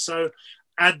my hands, so.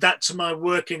 Add that to my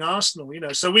working arsenal,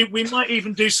 So we might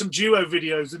even do some duo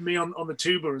videos with me on the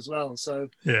tuba as well. So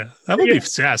yeah, that would be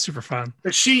super fun.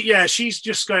 But she's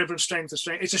just going from strength to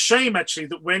strength. It's a shame actually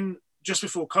that just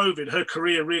before COVID, her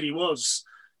career really was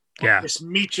this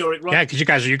meteoric rise. Yeah,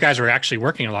 because you guys were actually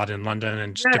working a lot in London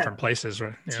and different places,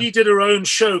 right? Yeah. She did her own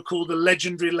show called The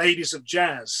Legendary Ladies of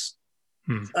Jazz,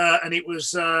 and it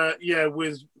was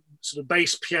with sort of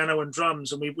bass, piano, and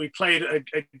drums, and we played a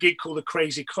gig called the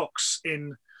Crazy Cox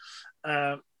in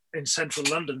central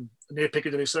London near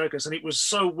Piccadilly Circus, and it was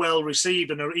so well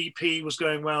received, and her EP was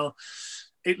going well.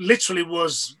 It literally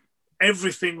was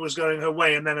everything was going her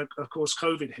way, and then of course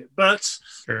COVID hit. But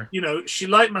she,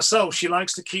 like myself, she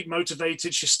likes to keep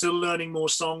motivated. She's still learning more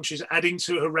songs. She's adding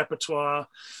to her repertoire.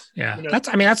 Yeah,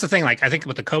 that's the thing. Like I think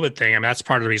with the COVID thing, that's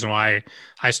part of the reason why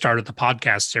I started the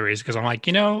podcast series, because I'm like,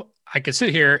 I could sit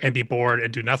here and be bored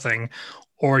and do nothing,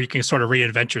 or you can sort of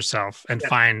reinvent yourself and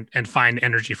find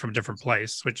energy from a different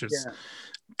place, which is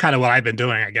kind of what I've been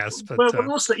doing, I guess. But, but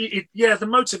also, the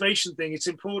motivation thing, it's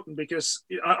important because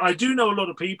I do know a lot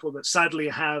of people that sadly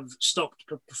have stopped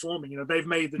performing. They've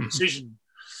made the decision.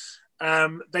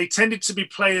 They tended to be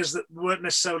players that weren't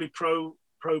necessarily pro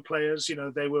players,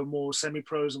 they were more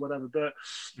semi-pros or whatever. But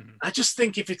I just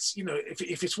think if it's,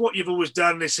 if it's what you've always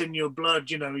done, it's in your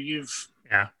blood,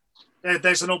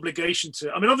 there's an obligation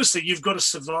to. I mean, obviously, you've got to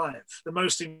survive. The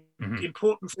most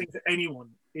important thing for anyone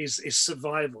is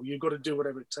survival. You've got to do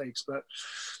whatever it takes. But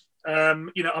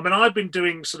I've been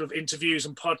doing sort of interviews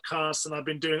and podcasts, and I've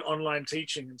been doing online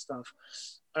teaching and stuff.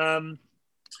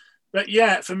 But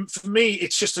yeah, for me,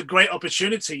 it's just a great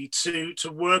opportunity to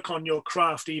work on your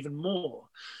craft even more.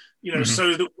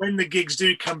 So that when the gigs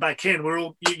do come back in,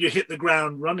 you hit the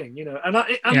ground running.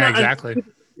 Exactly.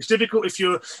 It's difficult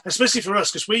especially for us,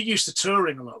 because we're used to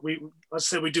touring a lot. Let's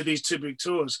say we do these 2 big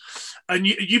tours, and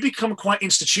you become quite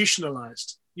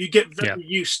institutionalized. You get very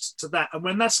used to that, and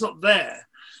when that's not there,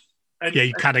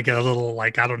 you kind of get a little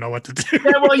like, I don't know what to do.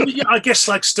 I guess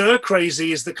like stir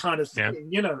crazy is the kind of thing.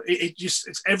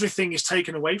 It's everything is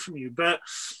taken away from you. But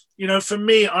for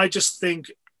me, I just think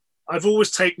I've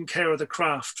always taken care of the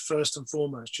craft first and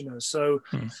foremost, So,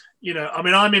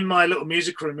 I'm in my little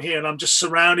music room here, and I'm just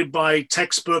surrounded by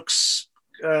textbooks,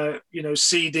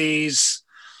 CDs,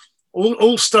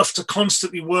 all stuff to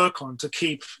constantly work on, to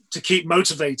keep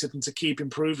motivated and to keep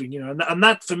improving, and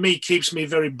that for me keeps me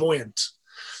very buoyant.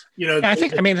 Yeah, I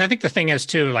think the thing is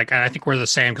too, like, I think we're the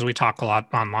same because we talk a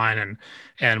lot online,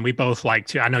 and we both like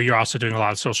to, I know you're also doing a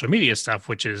lot of social media stuff,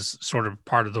 which is sort of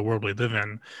part of the world we live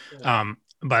in. Yeah.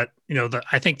 But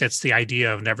I think that's the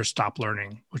idea of never stop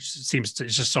learning, which seems to,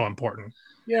 it's just so important.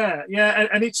 Yeah,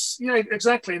 and it's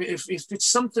exactly. And if it's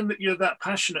something that you're that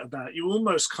passionate about, you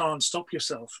almost can't stop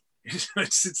yourself.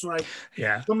 It's like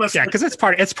because it's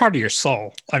part of your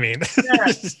soul. I mean,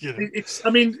 it's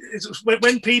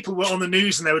when people were on the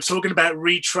news and they were talking about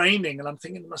retraining, and I'm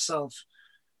thinking to myself,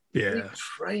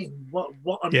 retrain what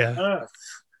on earth?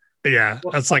 Yeah,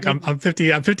 it's like I'm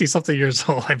 50 something years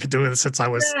old. I've been doing this since I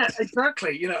was. Yeah,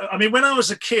 exactly. When I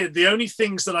was a kid, the only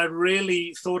things that I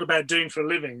really thought about doing for a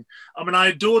living, I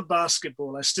adored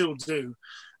basketball. I still do.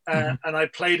 And I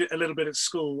played it a little bit at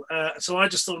school. So I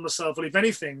just thought to myself, well, if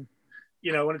anything,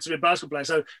 I wanted to be a basketball player.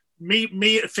 So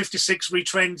me at 56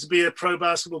 retraining to be a pro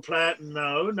basketball player,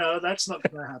 no, that's not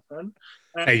going to happen.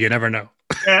 Hey, you never know.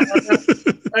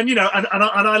 And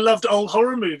I loved old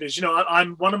horror movies.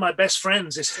 I'm one of my best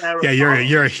friends is Sarah. Yeah,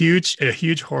 you're a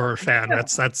huge horror fan. Yeah.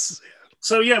 That's.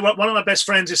 So one of my best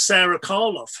friends is Sarah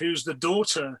Karloff, who's the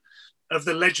daughter of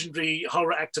the legendary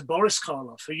horror actor Boris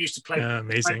Karloff, who used to play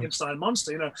Frankenstein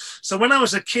monster. So when I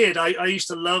was a kid, I used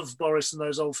to love Boris in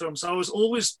those old films. So I was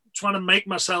always trying to make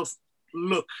myself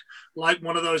look like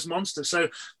one of those monsters. So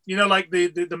like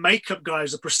the makeup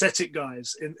guys, the prosthetic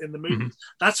guys in the movies.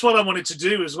 That's what I wanted to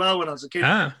do as well when I was a kid.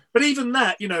 But even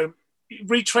that,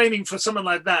 retraining for someone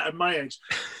like that at my age,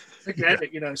 forget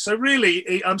it. So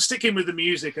really, I'm sticking with the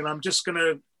music, and I'm just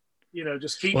gonna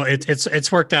just keep. Well,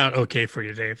 it's worked out okay for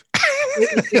you, Dave.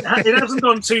 It hasn't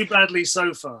gone too badly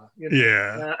so far.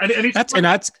 Yeah, and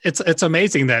it's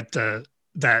amazing that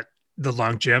the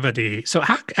longevity. So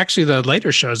actually the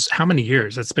later shows, how many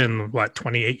years? It's been what,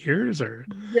 28 years or?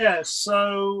 Yeah.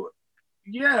 So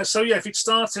if it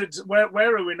started,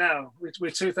 where are we now?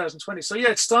 We're 2020. So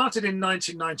it started in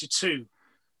 1992.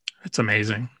 It's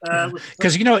amazing.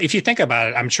 Because if you think about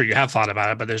it, I'm sure you have thought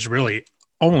about it, but there's really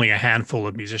only a handful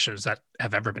of musicians that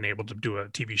have ever been able to do a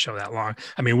TV show that long.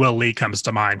 Will Lee comes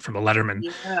to mind from the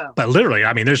Letterman, but literally,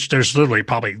 there's literally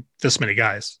probably this many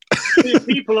guys.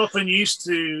 People often used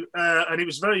to, and it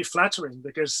was very flattering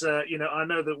because I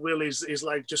know that Will is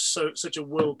like just such a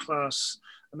world class.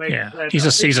 Yeah, he's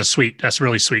a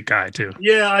really sweet guy too.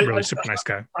 Yeah, really super nice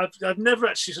guy. I've never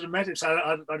actually sort of met him,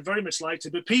 so I'd very much liked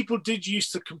it. But people did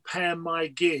used to compare my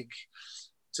gig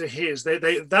to his.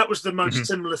 That was the most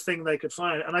similar thing they could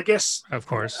find, and I guess, of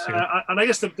course, I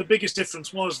guess the biggest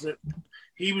difference was that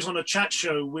he was on a chat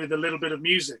show with a little bit of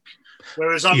music,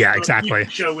 whereas I'm on a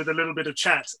music show with a little bit of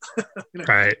chat.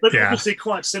 Right, but obviously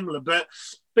quite similar. But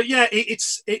yeah,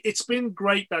 it's been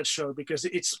great, that show, because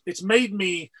it's made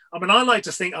me. I like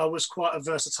to think I was quite a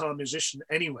versatile musician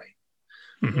anyway.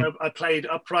 I played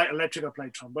upright electric, I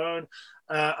played trombone,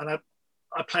 and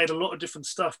I played a lot of different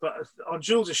stuff, but on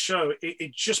Jules' show,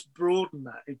 it just broadened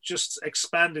that. It just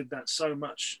expanded that so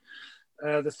much.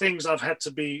 The things I've had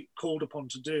to be called upon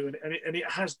to do, and it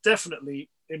has definitely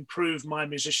improved my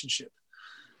musicianship.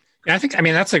 Yeah, I think,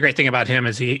 that's the great thing about him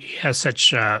is he has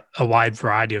such a wide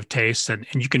variety of tastes, and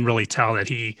you can really tell that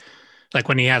he, like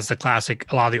when he has the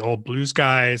classic, a lot of the old blues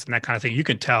guys and that kind of thing, you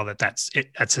can tell that that's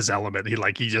his element.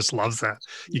 He just loves that.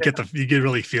 You can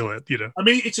really feel it,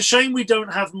 It's a shame we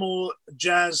don't have more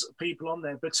jazz people on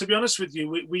there, but to be honest with you,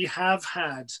 we have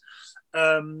had,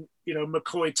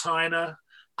 McCoy Tyner.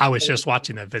 I was just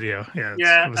watching that video.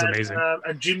 Yeah, it was amazing.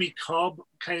 And Jimmy Cobb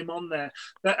came on there.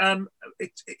 But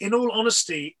in all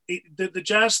honesty, the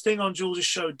jazz thing on Jules'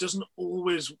 show doesn't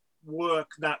always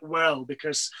work that well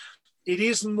because it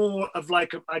is more of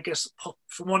like, I guess,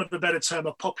 for want of a better term,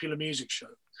 a popular music show.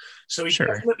 So it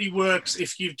definitely works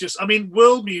if you've just,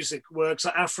 world music works,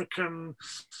 African,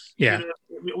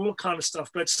 all kind of stuff.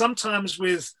 But sometimes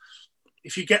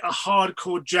if you get a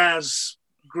hardcore jazz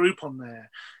group on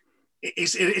there,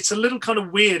 it's a little kind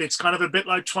of weird. It's kind of a bit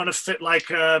like trying to fit like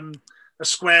a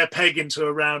square peg into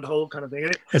a round hole kind of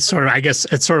thing. It's sort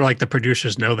of like the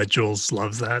producers know that Jules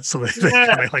loves that. So they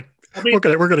kind of like, we're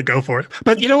gonna go for it.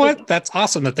 But you know what? That's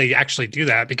awesome that they actually do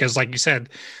that because, like you said,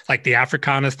 like the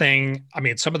Africana thing.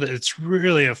 It's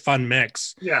really a fun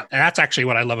mix. Yeah, and that's actually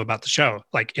what I love about the show.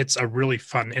 Like, it's a really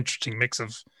fun, interesting mix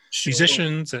of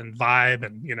musicians and vibe,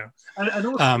 and And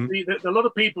also, a lot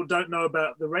of people don't know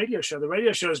about the radio show. The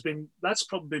radio show that's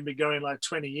probably been going like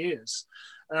 20 years.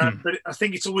 But I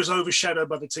think it's always overshadowed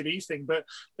by the TV thing. But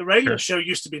the radio show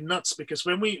used to be nuts because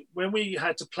when we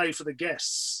had to play for the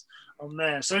guests on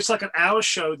there. So it's like an hour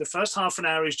show. The first half an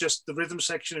hour is just the rhythm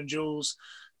section and Jules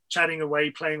chatting away,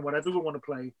 playing whatever we want to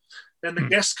play. Then the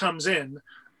guest comes in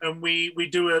and we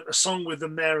do a song with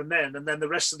them there and then the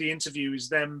rest of the interview is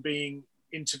them being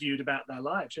interviewed about their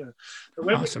lives.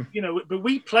 But Awesome. but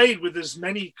we played with as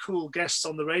many cool guests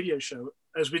on the radio show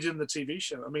as we did in the TV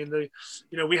show. I mean,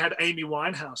 we had Amy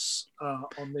Winehouse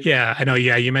on the. Yeah, I know.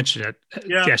 Yeah, you mentioned it.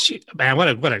 Yeah,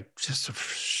 Man,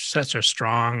 such a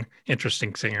strong,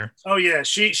 interesting singer. Oh yeah,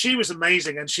 she was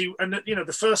amazing, and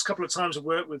the first couple of times I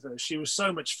worked with her, she was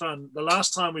so much fun. The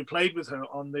last time we played with her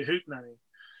on the Hootenanny,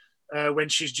 when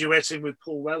she's duetting with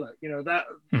Paul Weller, that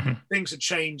things had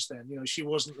changed then. She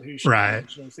wasn't who she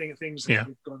was. Things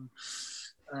had gone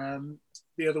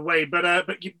the other way. But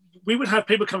we would have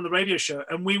people come on the radio show,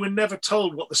 and we were never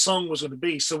told what the song was going to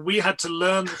be, so we had to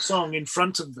learn the song in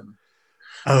front of them.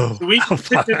 Oh, so we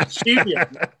sit in the studio.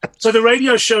 So the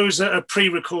radio shows are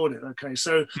pre-recorded. Okay,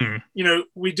 so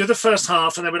we do the first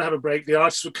half, and then we'd have a break. The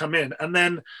artists would come in, and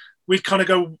then we'd kind of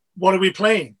go, "What are we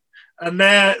playing?" And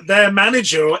their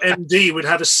manager or MD would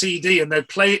have a CD, and they'd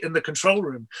play it in the control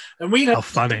room, and we had to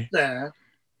sit there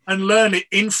and learn it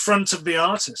in front of the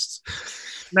artist.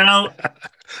 Now,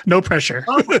 no pressure.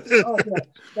 Yeah.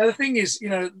 Now the thing is,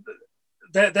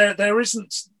 there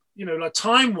isn't. Like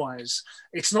time-wise,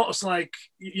 it's not as like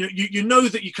you know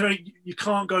that you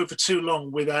can't go for too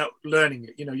long without learning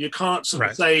it. You can't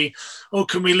sort of say, "Oh,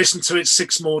 can we listen to it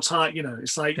 6 more times?"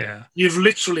 It's like you've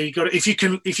literally got to, if you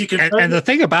can. And the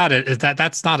thing about it is that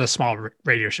that's not a small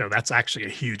radio show. That's actually a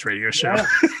huge radio show. Yeah.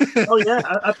 Oh yeah,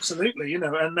 absolutely.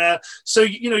 And so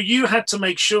you had to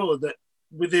make sure that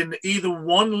within either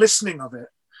one listening of it,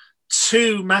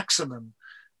 2 maximum,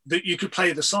 that you could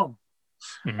play the song.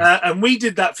 And we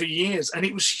did that for years, and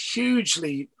it was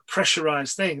hugely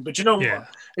pressurized thing. But you know what?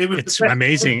 It's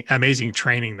amazing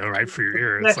training though, right? For your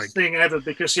ears. It's the best thing ever,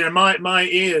 because my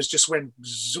ears just went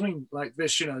zoing like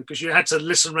this, because you had to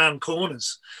listen around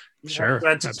corners. Sure,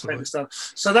 absolutely.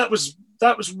 Stuff. So that was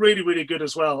really, really good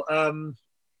as well.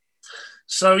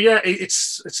 So yeah,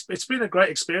 it's been a great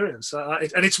experience,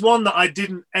 and it's one that I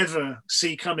didn't ever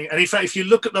see coming. And in fact, if you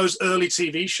look at those early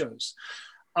TV shows,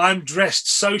 I'm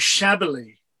dressed so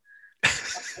shabbily.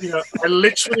 I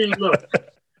literally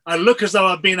look as though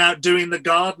I've been out doing the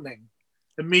gardening,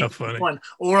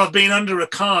 or I've been under a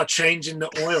car changing the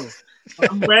oil. I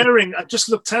just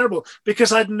look terrible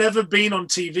because I'd never been on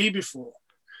TV before.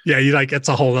 Yeah, it's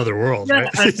a whole other world, right?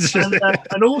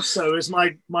 And also, as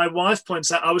my wife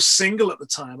points out, I was single at the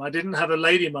time. I didn't have a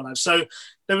lady in my life. So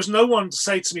there was no one to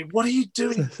say to me, "What are you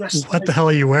doing? What the hell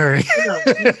are you wearing?"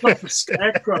 You're like a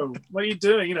scarecrow. What are you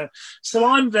doing? So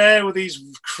I'm there with these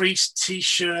creased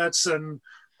T-shirts and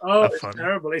it's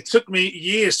terrible. It took me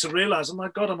years to realize, oh my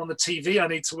God, I'm on the TV. I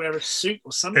need to wear a suit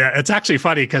or something. Yeah, it's actually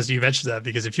funny because you mentioned that,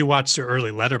 because if you watch the early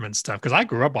Letterman stuff, because I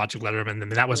grew up watching Letterman,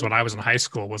 and that was when I was in high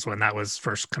school, was when that was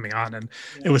first coming on. And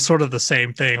it was sort of the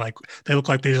same thing. Like they look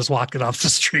like they just walked it off the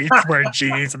street wearing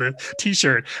jeans and a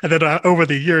T-shirt. And then over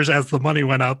the years, as the money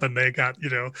went up and they got,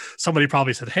 somebody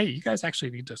probably said, "Hey, you guys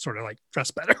actually need to sort of like dress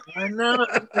better." I know.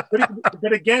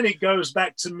 But again, it goes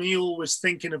back to me always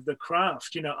thinking of the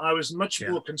craft. I was much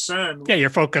more concerned. Yeah, you're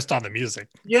focused on the music.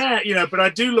 Yeah, but I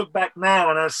do look back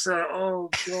now and I say, "Oh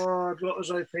God, what was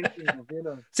I thinking of?"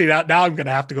 See, now I'm going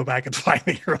to have to go back and find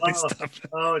the early stuff.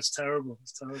 Oh, it's terrible.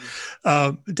 It's terrible.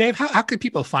 Dave, how can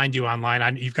people find you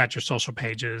online? You've got your social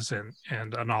pages and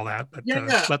all that. But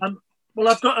well,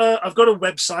 I've got a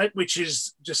website which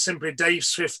is just simply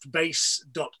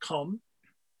daveswiftbass.com.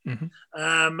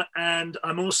 And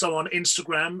I'm also on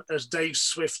Instagram as Dave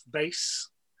Swift Bass.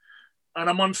 And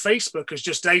I'm on Facebook as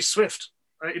just Dave Swift.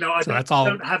 I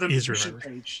don't have a mission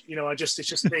page. It's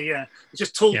just me. Yeah, it's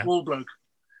just tall wall bloke.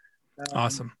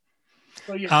 Awesome.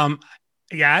 So,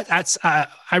 yeah. That's I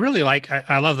really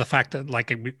I love the fact that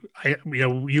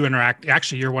you interact.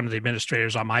 Actually, you're one of the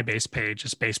administrators on my bass page,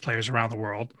 as bass players around the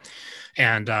world,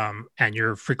 and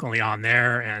you're frequently on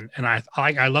there. And I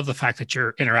love the fact that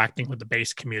you're interacting with the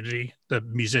bass community, the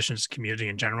musicians community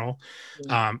in general,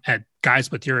 and guys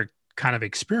with your kind of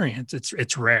experience.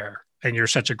 It's rare, and you're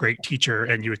such a great teacher,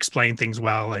 and you explain things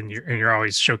well, and you're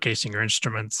always showcasing your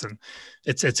instruments, and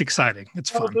it's exciting. It's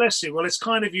fun. Oh, bless you. Well, it's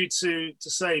kind of you to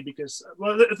say, because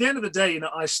at the end of the day,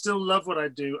 I still love what I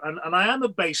do, and I am a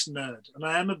bass nerd, and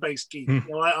I am a bass geek.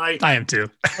 I am too.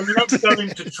 I love going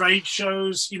to trade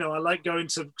shows. I like going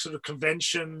to sort of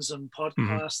conventions and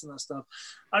podcasts and that stuff.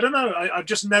 I don't know. I've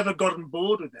just never gotten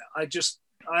bored with it.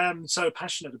 I am so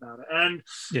passionate about it. And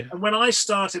when I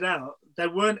started out, there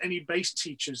weren't any bass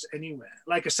teachers anywhere.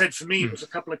 Like I said, for me, it was a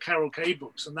couple of Carol Kaye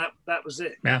books, and that was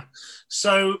it. Yeah.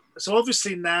 So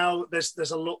obviously now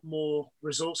there's a lot more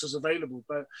resources available.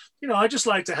 But I just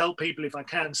like to help people if I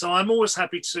can. So I'm always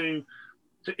happy to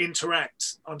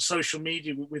interact on social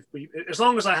media with as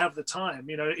long as I have the time.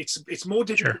 It's more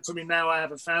difficult for me now. I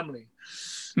have a family.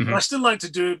 But I still like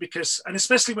to do it because, and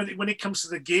especially when it comes to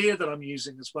the gear that I'm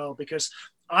using as well, because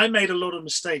I made a lot of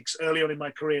mistakes early on in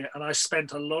my career, and I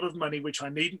spent a lot of money which I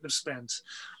needn't have spent.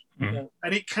 And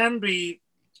it can be,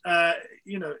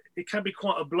 it can be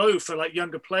quite a blow for like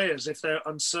younger players if they're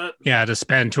uncertain. Yeah, to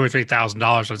spend $2,000 or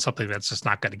 $3,000 on something that's just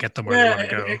not going to get them where they want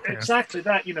to go. Exactly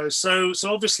that. So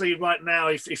obviously right now,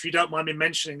 if you don't mind me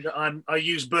mentioning that I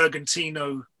use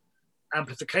Bergantino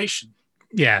amplification.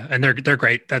 Yeah, and they're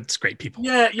great. That's great people.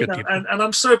 Yeah, people. And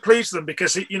I'm so pleased with them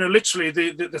because literally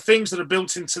the things that are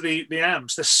built into the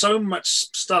amps. There's so much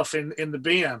stuff in the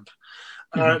B amp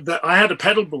that I had a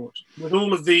pedal board with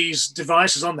all of these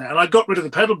devices on there, and I got rid of the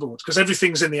pedal board because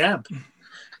everything's in the amp.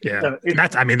 Yeah,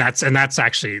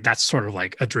 that's sort of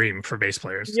like a dream for bass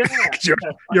players. Yeah, you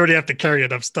already have to carry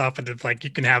enough stuff, and it's like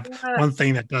you can have one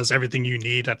thing that does everything you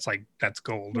need. That's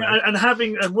gold. Yeah, right?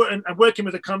 and working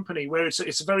with a company where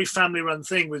it's a very family run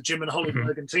thing with Jim and Holly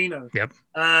Bergantino. Yep.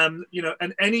 And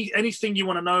anything you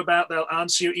want to know about, they'll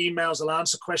answer your emails, they'll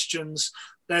answer questions.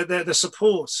 They're the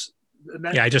support.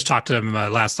 Yeah, I just talked to them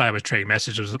last night. I was trading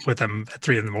messages with them at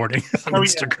 3 a.m. on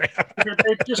Instagram.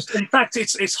 Yeah. In fact,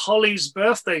 it's Holly's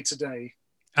birthday today.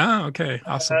 Oh, okay,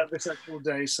 awesome. This actual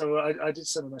day, so I did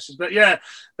send a message. But yeah,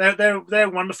 they're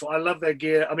wonderful. I love their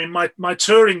gear. I mean, my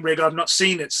touring rig, I've not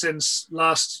seen it since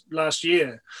last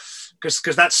year,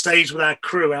 because that stays with our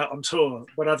crew out on tour.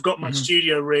 But I've got my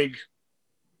studio rig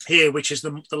here, which is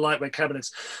the lightweight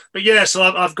cabinets. But yeah, so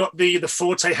I've got the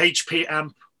Forte HP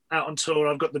amp out on tour.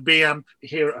 I've got the B amp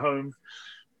here at home,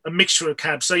 a mixture of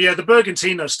cabs. So yeah, the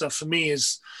Bergantino stuff for me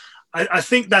is, I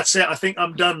think that's it. I think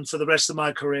I'm done for the rest of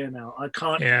my career now. I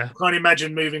can't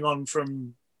imagine moving on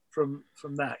from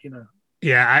that.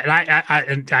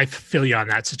 Yeah, I feel you on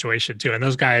that situation too. And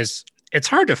those guys, it's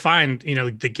hard to find,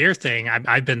 the gear thing.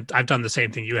 I've done the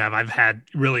same thing you have. I've had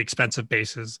really expensive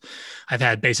basses. I've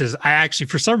had basses. I actually,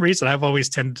 for some reason, I've always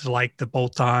tended to like the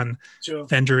bolt-on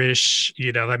Fender-ish.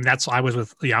 I was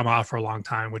with Yamaha for a long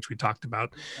time, which we talked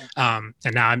about. And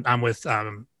now I'm with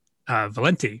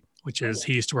Valenti, which is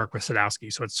he used to work with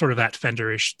Sadowski. So it's sort of that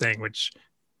Fender-ish thing, which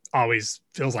always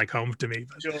feels like home to me.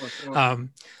 But,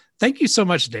 thank you so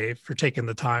much, Dave, for taking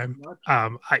the time.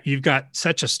 You've got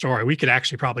such a story. We could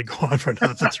actually probably go on for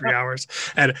another 3 hours.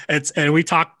 And we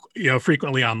talk,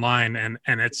 frequently online, and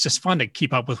it's just fun to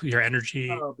keep up with your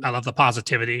energy. I love the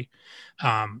positivity.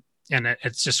 And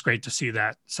it's just great to see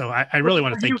that. So I really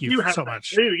want to thank you so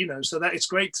much. Too, so that it's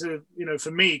great to,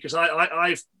 for me, because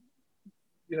I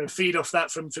feed off that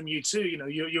from you too.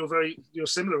 You're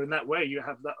similar in that way. You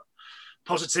have that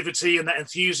positivity and that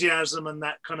enthusiasm and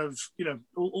that kind of,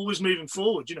 always moving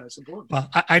forward. It's important. Well,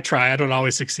 I try. I don't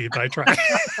always succeed, but I try.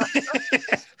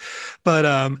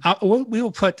 But we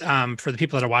will put, for the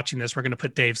people that are watching this, we're going to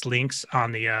put Dave's links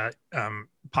on the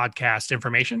podcast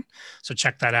information. So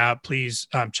check that out. Please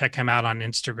check him out on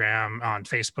Instagram, on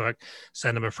Facebook,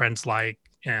 send him a friend's like,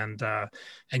 and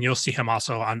you'll see him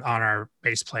also on our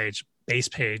bass page, Bass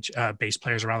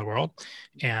Players Around the World.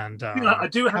 And I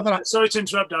do have, sorry to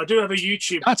interrupt, I do have a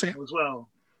YouTube channel as well.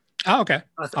 Oh, okay.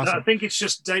 Awesome. I think it's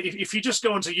just Dave. If you just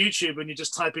go onto YouTube and you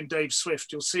just type in Dave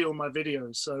Swift, you'll see all my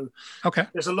videos. So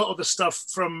there's a lot of the stuff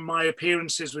from my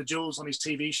appearances with Jules on his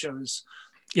TV shows.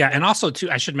 Yeah, and also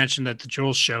too, I should mention that the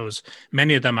Jules shows,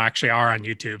 many of them actually are on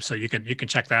YouTube, so you can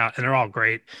check that out, and they're all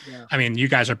great. Yeah. I mean, you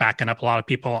guys are backing up a lot of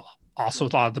people. Also, a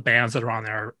lot of the bands that are on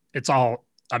there, it's all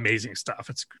amazing stuff.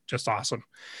 It's just awesome.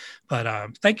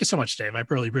 But thank you so much, Dave. I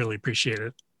really, really appreciate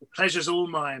it. The pleasure's all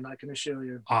mine, I can assure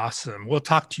you. Awesome. We'll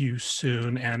talk to you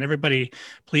soon. And everybody,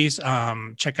 please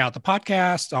check out the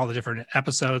podcast, all the different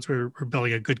episodes. We're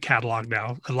building a good catalog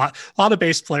now. A lot of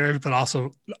bass players, but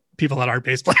also people that aren't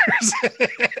bass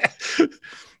players.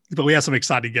 But we have some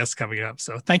exciting guests coming up.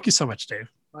 So thank you so much,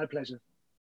 Dave. My pleasure.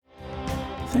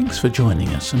 Thanks for joining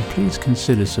us, and please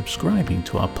consider subscribing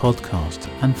to our podcast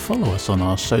and follow us on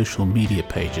our social media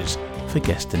pages for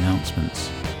guest announcements.